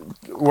already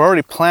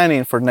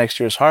planning for next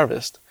year's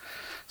harvest.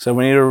 So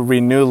we need to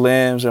renew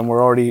limbs, and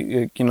we're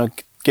already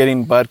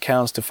getting bud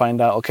counts to find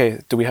out,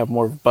 okay, do we have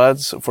more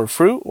buds for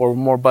fruit or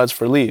more buds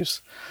for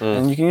leaves?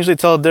 And you can usually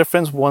tell the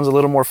difference. One's a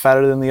little more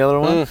fatter than the other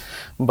one,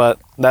 but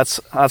that's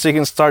how you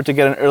can start to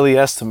get an early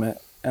estimate.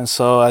 And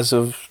so as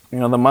of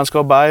the months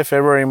go by,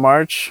 February,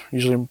 March,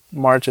 usually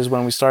March is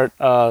when we start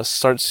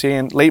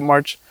seeing, late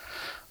March,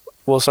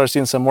 we'll start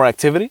seeing some more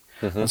activity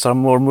and some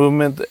more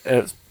movement.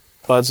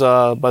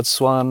 Buds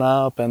swelling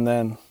up, and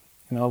then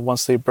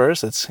once they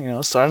burst, it's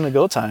starting to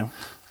go time.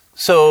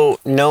 So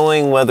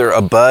knowing whether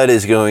a bud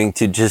is going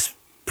to just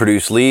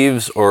produce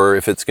leaves or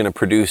if it's going to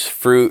produce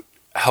fruit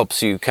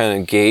helps you kind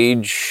of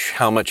gauge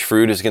how much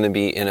fruit is going to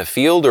be in a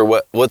field,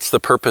 or what's the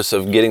purpose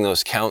of getting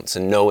those counts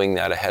and knowing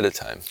that ahead of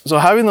time? So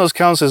having those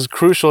counts is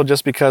crucial,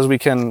 just because we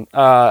can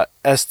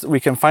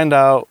find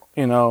out,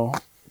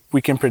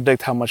 we can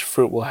predict how much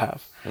fruit we'll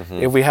have.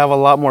 If we have a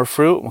lot more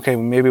fruit, okay,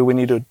 maybe we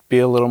need to be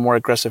a little more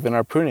aggressive in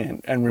our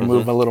pruning and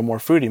remove a little more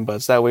fruiting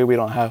buds. That way we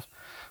don't have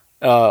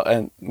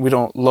and we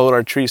don't load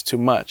our trees too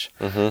much.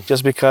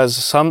 Just because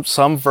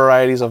some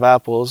varieties of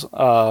apples,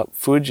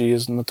 Fuji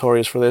is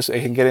notorious for this,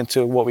 it can get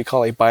into what we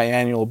call a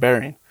biannual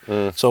bearing.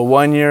 So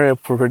 1 year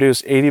it will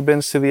produce 80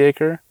 bins to the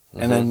acre,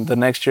 and then the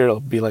next year it'll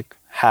be like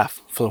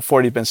half, so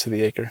 40 bins to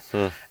the acre.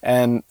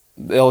 And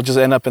it'll just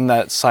end up in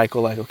that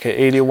cycle, like, okay,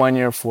 80 1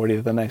 year, 40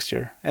 the next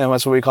year. And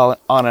that's what we call it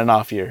on and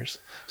off years.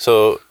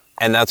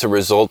 And that's a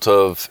result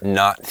of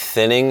not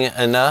thinning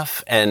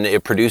enough and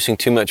it producing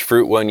too much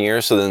fruit 1 year,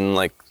 so then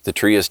like the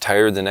tree is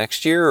tired the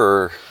next year,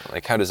 or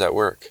like how does that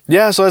work?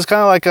 Yeah, so it's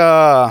kind of like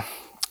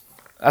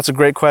that's a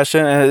great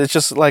question, and it's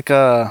just like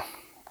I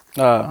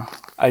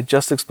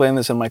just explained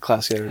this in my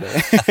class the other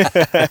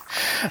day.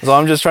 So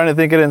I'm just trying to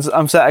think it in,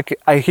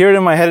 I hear it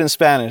in my head in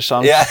Spanish, so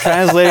I'm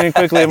translating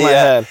quickly in my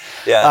head.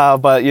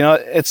 But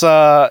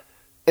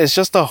it's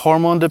just a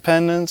hormone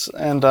dependence,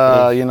 and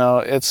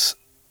it's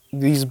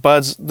these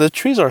buds, the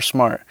trees are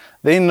smart.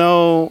 They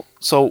know,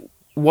 so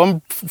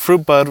one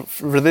fruit bud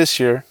for this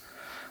year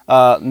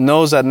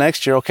knows that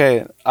next year,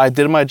 okay, I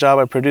did my job,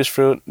 I produced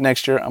fruit,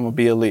 next year I'm gonna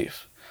be a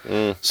leaf.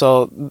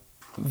 So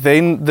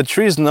the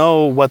trees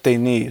know what they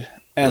need.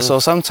 And so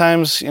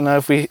sometimes,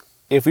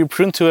 if we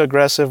prune too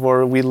aggressive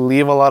or we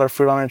leave a lot of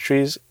fruit on our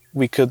trees,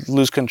 we could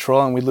lose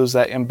control and we lose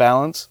that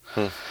imbalance.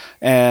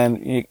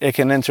 And it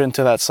can enter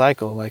into that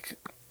cycle. Like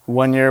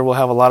 1 year we'll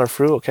have a lot of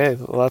fruit, okay,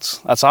 well,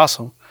 that's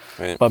awesome.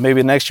 Right. But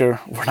maybe next year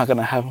we're not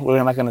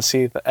gonna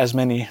see as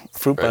many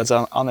fruit buds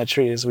on the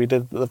tree as we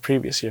did the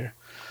previous year.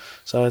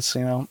 So it's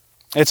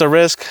It's a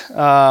risk.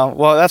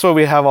 Well, that's why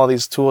we have all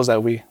these tools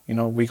that we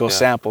go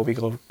sample, we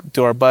go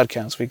do our bud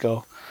counts, we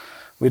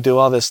do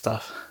all this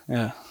stuff.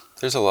 Yeah.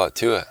 There's a lot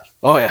to it.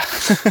 Oh yeah.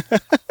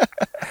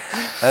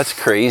 That's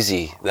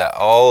crazy that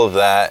all of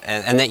that,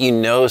 and that you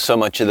know so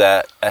much of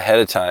that ahead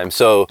of time.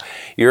 So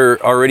you're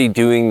already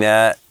doing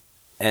that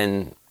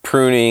and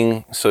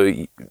pruning.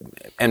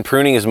 And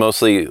pruning is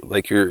mostly,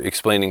 like you're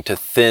explaining, to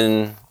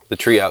thin the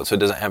tree out so it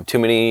doesn't have too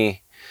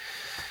many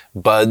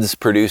buds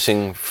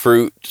producing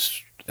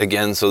fruit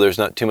again, so there's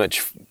not too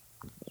much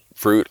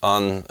fruit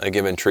on a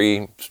given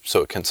tree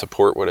so it can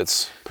support what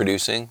it's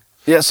producing.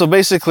 Yeah, so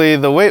basically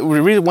one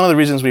of the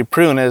reasons we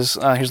prune is,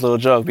 here's a little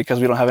joke, because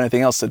we don't have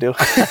anything else to do.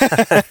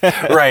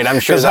 Right, I'm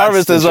sure because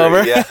harvest is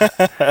over. Yeah.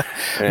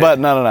 Right. But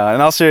no.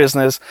 In all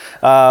seriousness,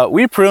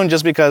 we prune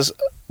just because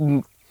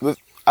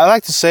I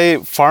like to say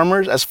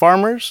farmers, as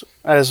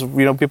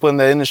people in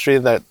the industry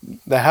that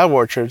have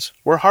orchards,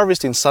 we're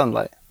harvesting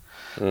sunlight.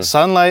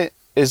 Sunlight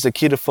is the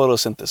key to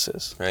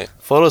photosynthesis. Right.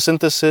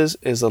 Photosynthesis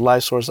is the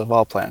life source of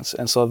all plants,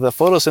 and so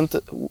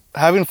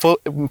having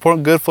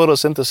good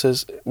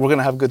photosynthesis, we're going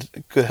to have good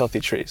healthy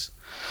trees.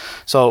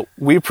 So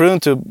we prune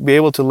to be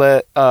able to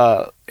let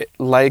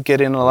light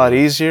get in a lot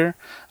easier.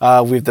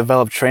 We've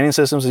developed training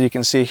systems, as you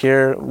can see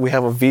here. We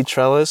have a V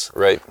trellis.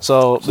 Right.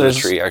 So the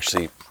tree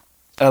actually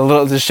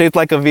it's shaped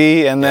like a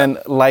V, and then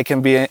light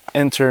can be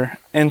enter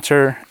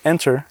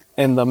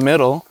in the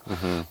middle,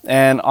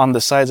 and on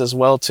the sides as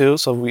well too.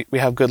 So we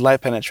have good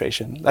light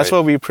penetration. That's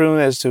what we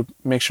prune, is to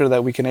make sure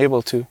that we can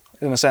able to,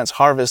 in a sense,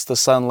 harvest the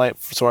sunlight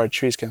so our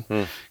trees can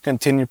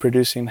continue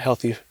producing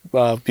healthy,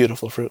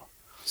 beautiful fruit.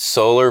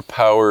 Solar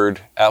powered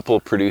apple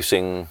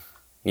producing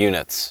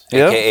units,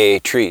 aka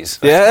trees.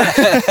 Yeah.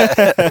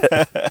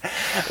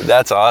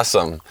 That's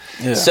awesome.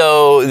 Yeah.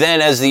 So then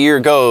as the year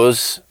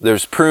goes,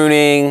 there's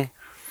pruning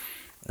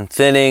and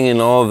thinning and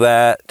all of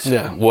that.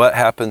 Yeah. What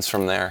happens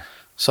from there?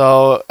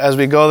 So as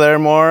we go there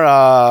more,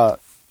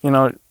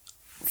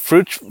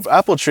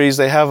 apple trees,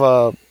 they have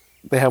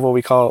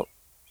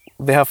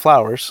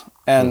flowers,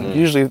 and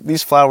usually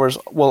these flowers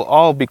will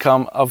all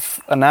become of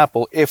an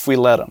apple if we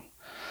let them.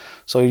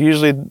 So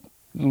usually a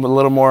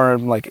little more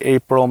like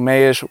April,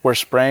 Mayish, we're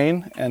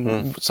spraying,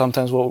 and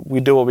sometimes we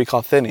do what we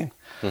call thinning.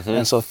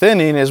 And so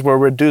thinning is we're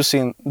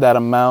reducing that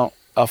amount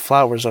of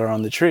flowers that are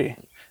on the tree,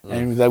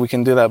 and that we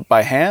can do that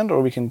by hand,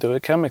 or we can do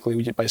it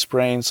chemically by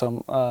spraying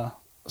some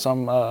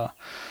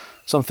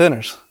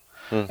thinners.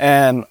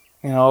 And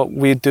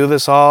we do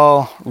this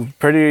all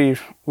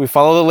we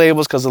follow the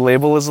labels, because the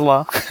label is the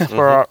law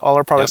for all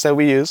our products that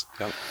we use.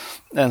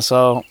 And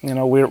so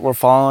we're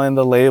following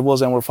the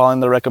labels, and we're following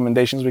the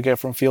recommendations we get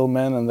from field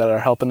men and that are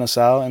helping us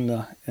out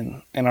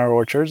in our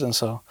orchards. And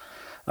so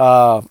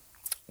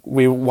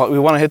we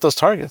want to hit those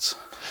targets.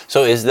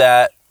 So is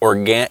that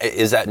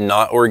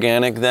not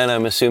organic then,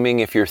 I'm assuming,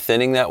 if you're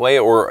thinning that way,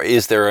 or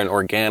is there an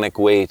organic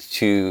way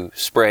to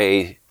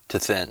spray to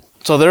thin?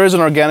 So there is an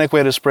organic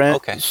way to spray.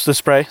 Okay. To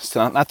spray,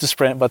 not to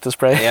sprint, but to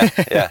spray.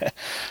 Yeah.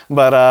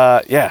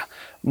 But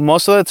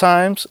most of the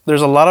times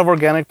there's a lot of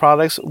organic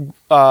products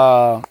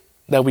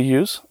that we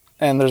use,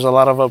 and there's a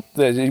lot of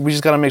we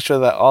just got to make sure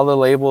that all the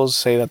labels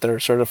say that they're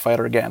certified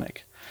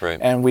organic. Right.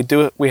 And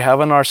we have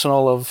an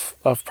arsenal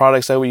of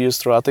products that we use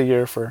throughout the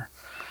year for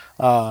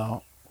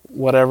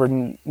whatever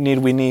need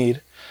we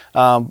need.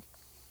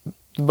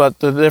 But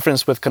the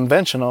difference with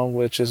conventional,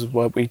 which is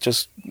what we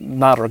just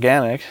not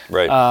organic,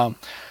 right.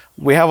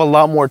 We have a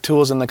lot more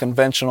tools in the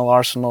conventional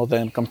arsenal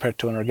than compared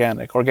to an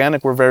organic.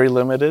 Organic, we're very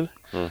limited.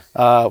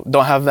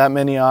 Don't have that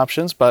many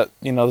options, but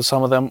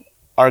some of them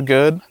are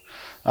good.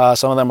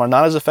 Some of them are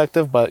not as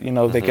effective, but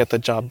they get the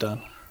job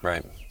done.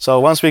 Right. So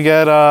once we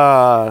get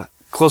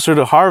closer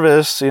to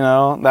harvest,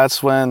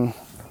 that's when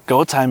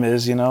go time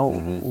is.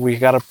 We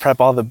got to prep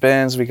all the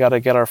bins. We got to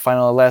get our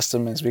final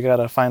estimates. We got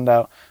to find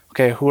out,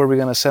 okay, who are we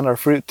going to send our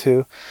fruit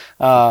to?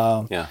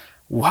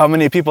 How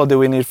many people do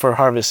we need for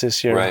harvest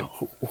this year? Right.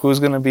 Who's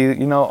going to be,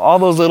 all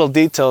those little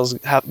details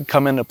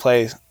come into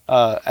play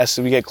as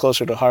we get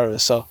closer to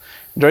harvest. So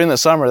during the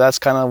summer, that's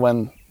kind of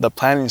when the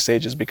planning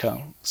stages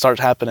start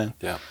happening.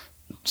 Yeah.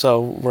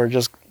 So we're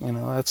just,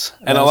 that's...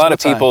 And a lot of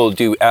people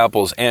do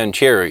apples and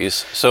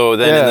cherries. So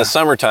then in the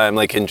summertime,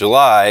 like in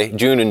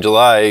June and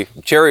July,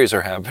 cherries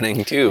are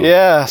happening too.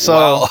 Yeah, so...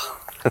 Wow.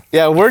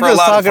 Yeah, we're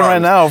just talking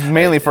right now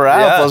mainly for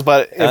apples,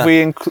 but if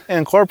we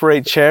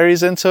incorporate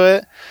cherries into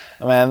it,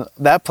 man,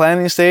 that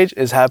planting stage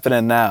is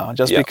happening now,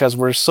 just because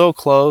we're so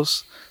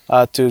close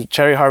to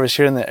cherry harvest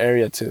here in the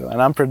area too.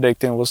 And I'm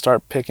predicting we'll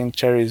start picking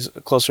cherries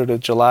closer to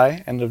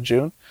July, end of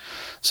June.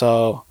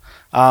 So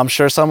I'm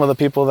sure some of the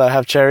people that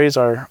have cherries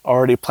are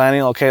already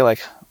planning, okay,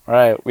 like, all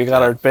right, we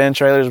got our bin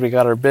trailers, we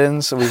got our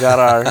bins, we got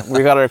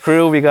our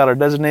crew, we got our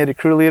designated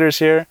crew leaders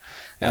here,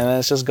 and then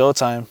it's just go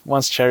time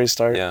once cherries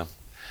start. Yeah.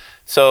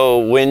 So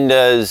when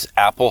does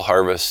apple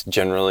harvest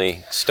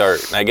generally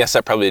start? And I guess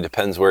that probably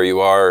depends where you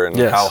are and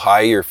how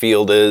high your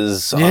field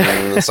is on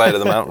the side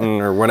of the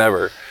mountain or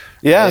whatever.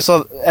 Yeah, right?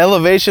 So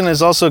elevation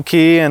is also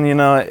key, and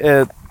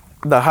the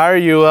higher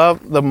you up,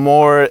 the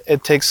more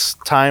it takes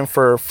time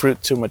for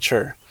fruit to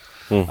mature.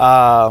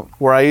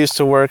 Where I used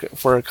to work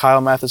for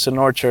Kyle Matheson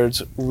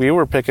Orchards, we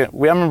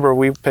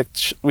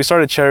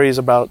started cherries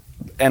about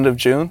end of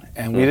June,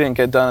 and we didn't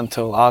get done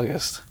until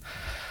August.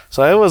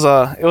 So it was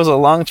a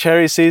long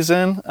cherry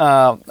season,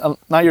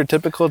 not your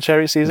typical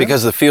cherry season.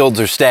 Because the fields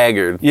are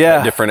staggered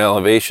at different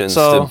elevations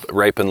to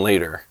ripen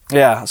later.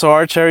 Yeah, so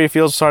our cherry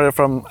fields started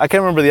from, I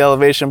can't remember the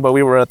elevation, but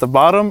we were at the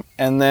bottom,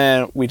 and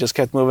then we just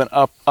kept moving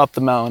up the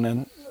mountain.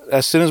 And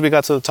as soon as we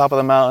got to the top of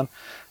the mountain,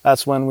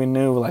 that's when we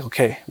knew, like,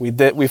 okay,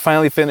 we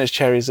finally finished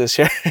cherries this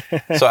year.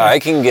 So I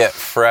can get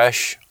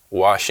fresh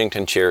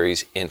Washington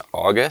cherries in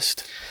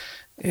August?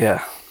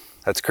 Yeah.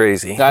 That's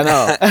crazy. I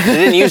know. It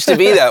didn't used to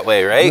be that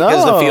way, right?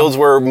 Because the fields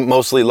were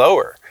mostly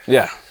lower.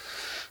 Yeah.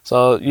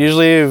 So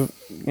usually,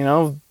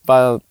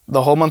 by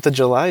the whole month of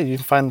July, you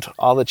can find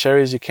all the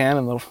cherries you can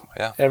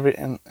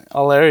in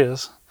all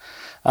areas.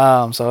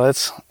 So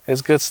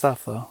it's good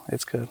stuff, though.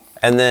 It's good.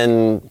 And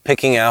then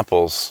picking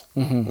apples,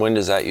 when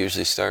does that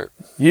usually start?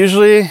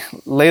 Usually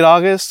late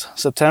August,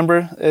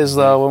 September is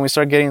when we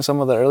start getting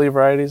some of the early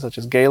varieties, such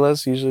as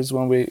galas. Usually is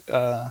when we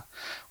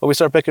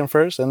start picking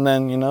first, and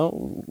then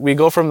we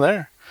go from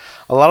there.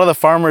 A lot of the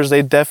farmers,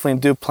 they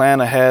definitely do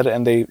plan ahead,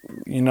 and they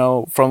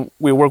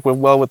we work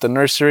with the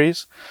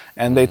nurseries,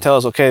 and they tell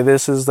us, okay,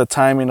 this is the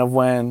timing of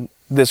when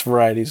this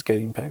variety is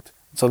getting picked.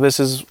 So this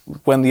is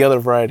when the other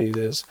variety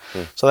is.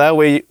 So that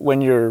way,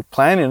 when you're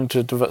planning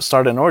to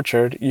start an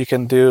orchard, you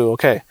can do,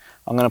 okay,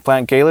 I'm going to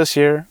plant galas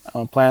here. I'm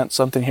going to plant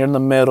something here in the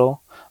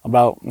middle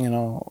about,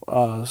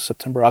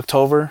 September,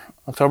 October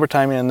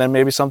timing, and then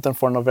maybe something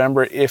for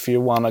November if you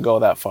want to go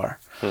that far.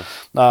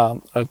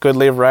 A good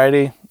late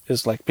variety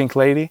is like Pink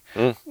Lady,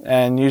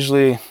 and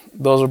usually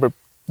those are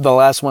the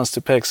last ones to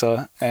pick.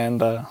 So,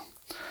 and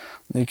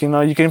you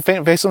can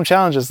face some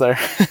challenges there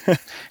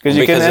because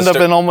you can end up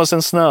almost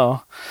in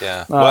snow.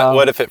 Yeah.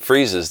 What if it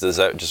freezes? Does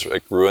that just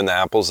ruin the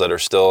apples that are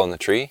still on the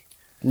tree?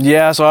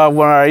 Yeah. So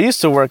when I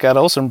used to work at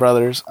Olsen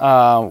Brothers,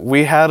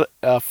 we had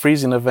a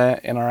freezing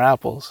event in our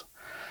apples,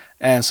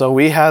 and so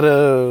we had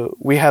to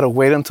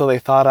wait until they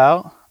thawed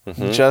out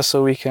just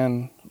so we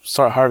can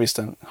start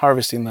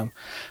harvesting them.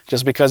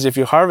 Just because if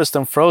you harvest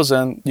them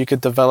frozen, you could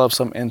develop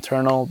some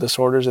internal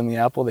disorders in the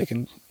apple. They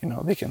can.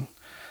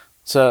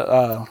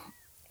 So.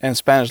 In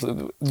Spanish,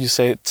 you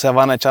say "se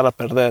van a echar a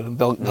perder."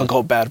 They'll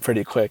go bad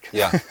pretty quick.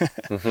 Yeah.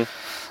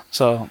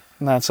 So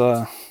that's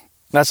a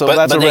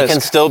But they risk. can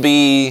still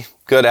be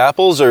good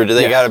apples, or do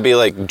they got to be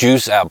like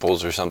juice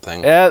apples or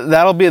something? Yeah,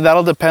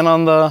 that'll depend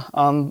on the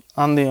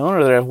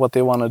owner there, what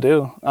they want to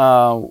do.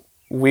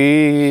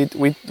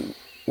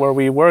 Where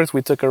we worked,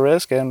 we took a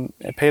risk and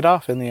it paid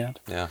off in the end.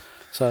 Yeah.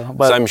 So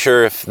I'm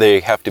sure if they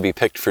have to be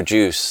picked for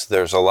juice,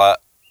 there's a lot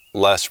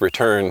less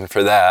return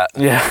for that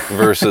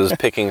versus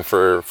picking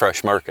for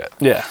fresh market.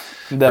 Yeah,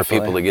 definitely. For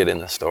people to get in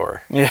the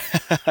store. Yeah.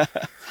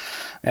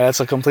 Yeah, it's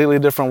a completely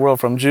different world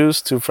from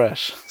juice to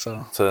fresh.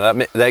 So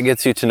that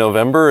gets you to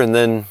November, and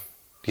then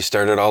you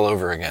start it all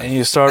over again. And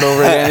you start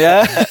over again,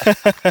 yeah.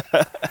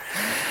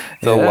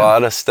 It's a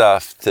lot of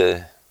stuff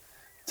to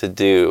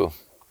do,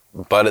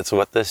 but it's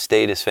what this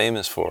state is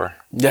famous for.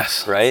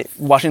 Yes. Right?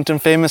 Washington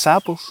famous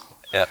apples.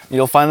 Yeah.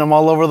 You'll find them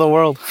all over the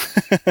world.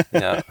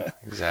 Yeah,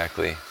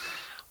 exactly.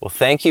 Well,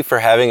 thank you for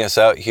having us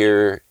out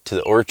here to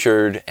the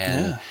orchard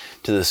and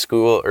to the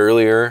school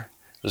earlier.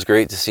 It was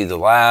great to see the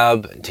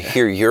lab and to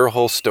hear your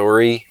whole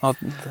story. Oh,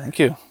 thank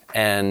you.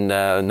 And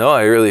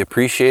I really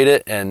appreciate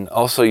it. And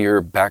also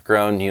your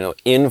background,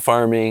 in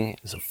farming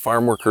as a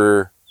farm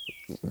worker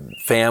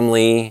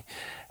family,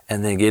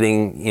 and then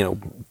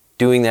getting,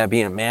 doing that,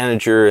 being a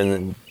manager, and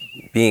then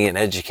being in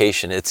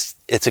education. It's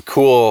a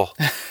cool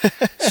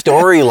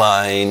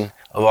storyline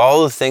of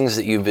all the things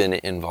that you've been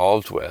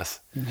involved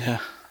with. Yeah.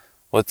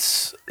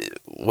 What's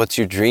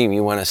your dream?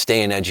 You want to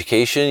stay in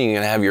education? You're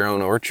going to have your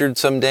own orchard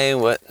someday?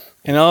 What?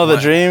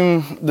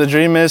 The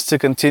dream is to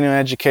continue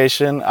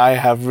education. I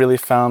have really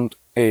found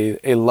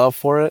a love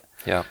for it.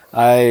 Yeah.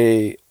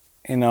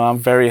 I'm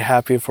very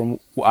happy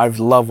I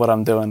love what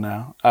I'm doing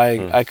now.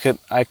 I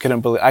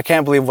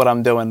can't believe what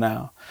I'm doing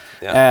now.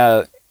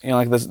 Yeah.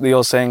 Like the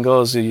old saying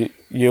goes, you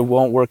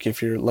won't work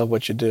if you love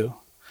what you do.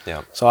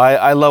 Yeah. So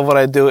I love what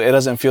I do. It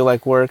doesn't feel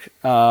like work.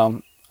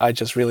 I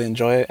just really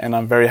enjoy it, and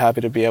I'm very happy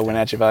to be at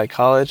Wenatchee Valley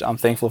College. I'm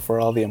thankful for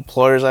all the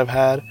employers I've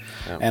had,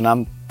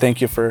 and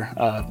thank you for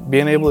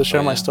being able to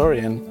share my story,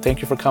 and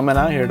thank you for coming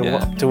out here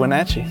to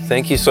Wenatchee.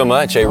 Thank you so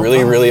much. I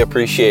really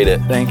appreciate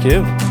it. Thank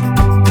you.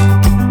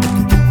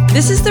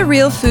 This is the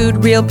Real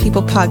Food, Real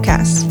People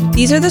podcast.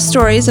 These are the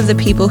stories of the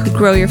people who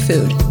grow your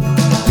food.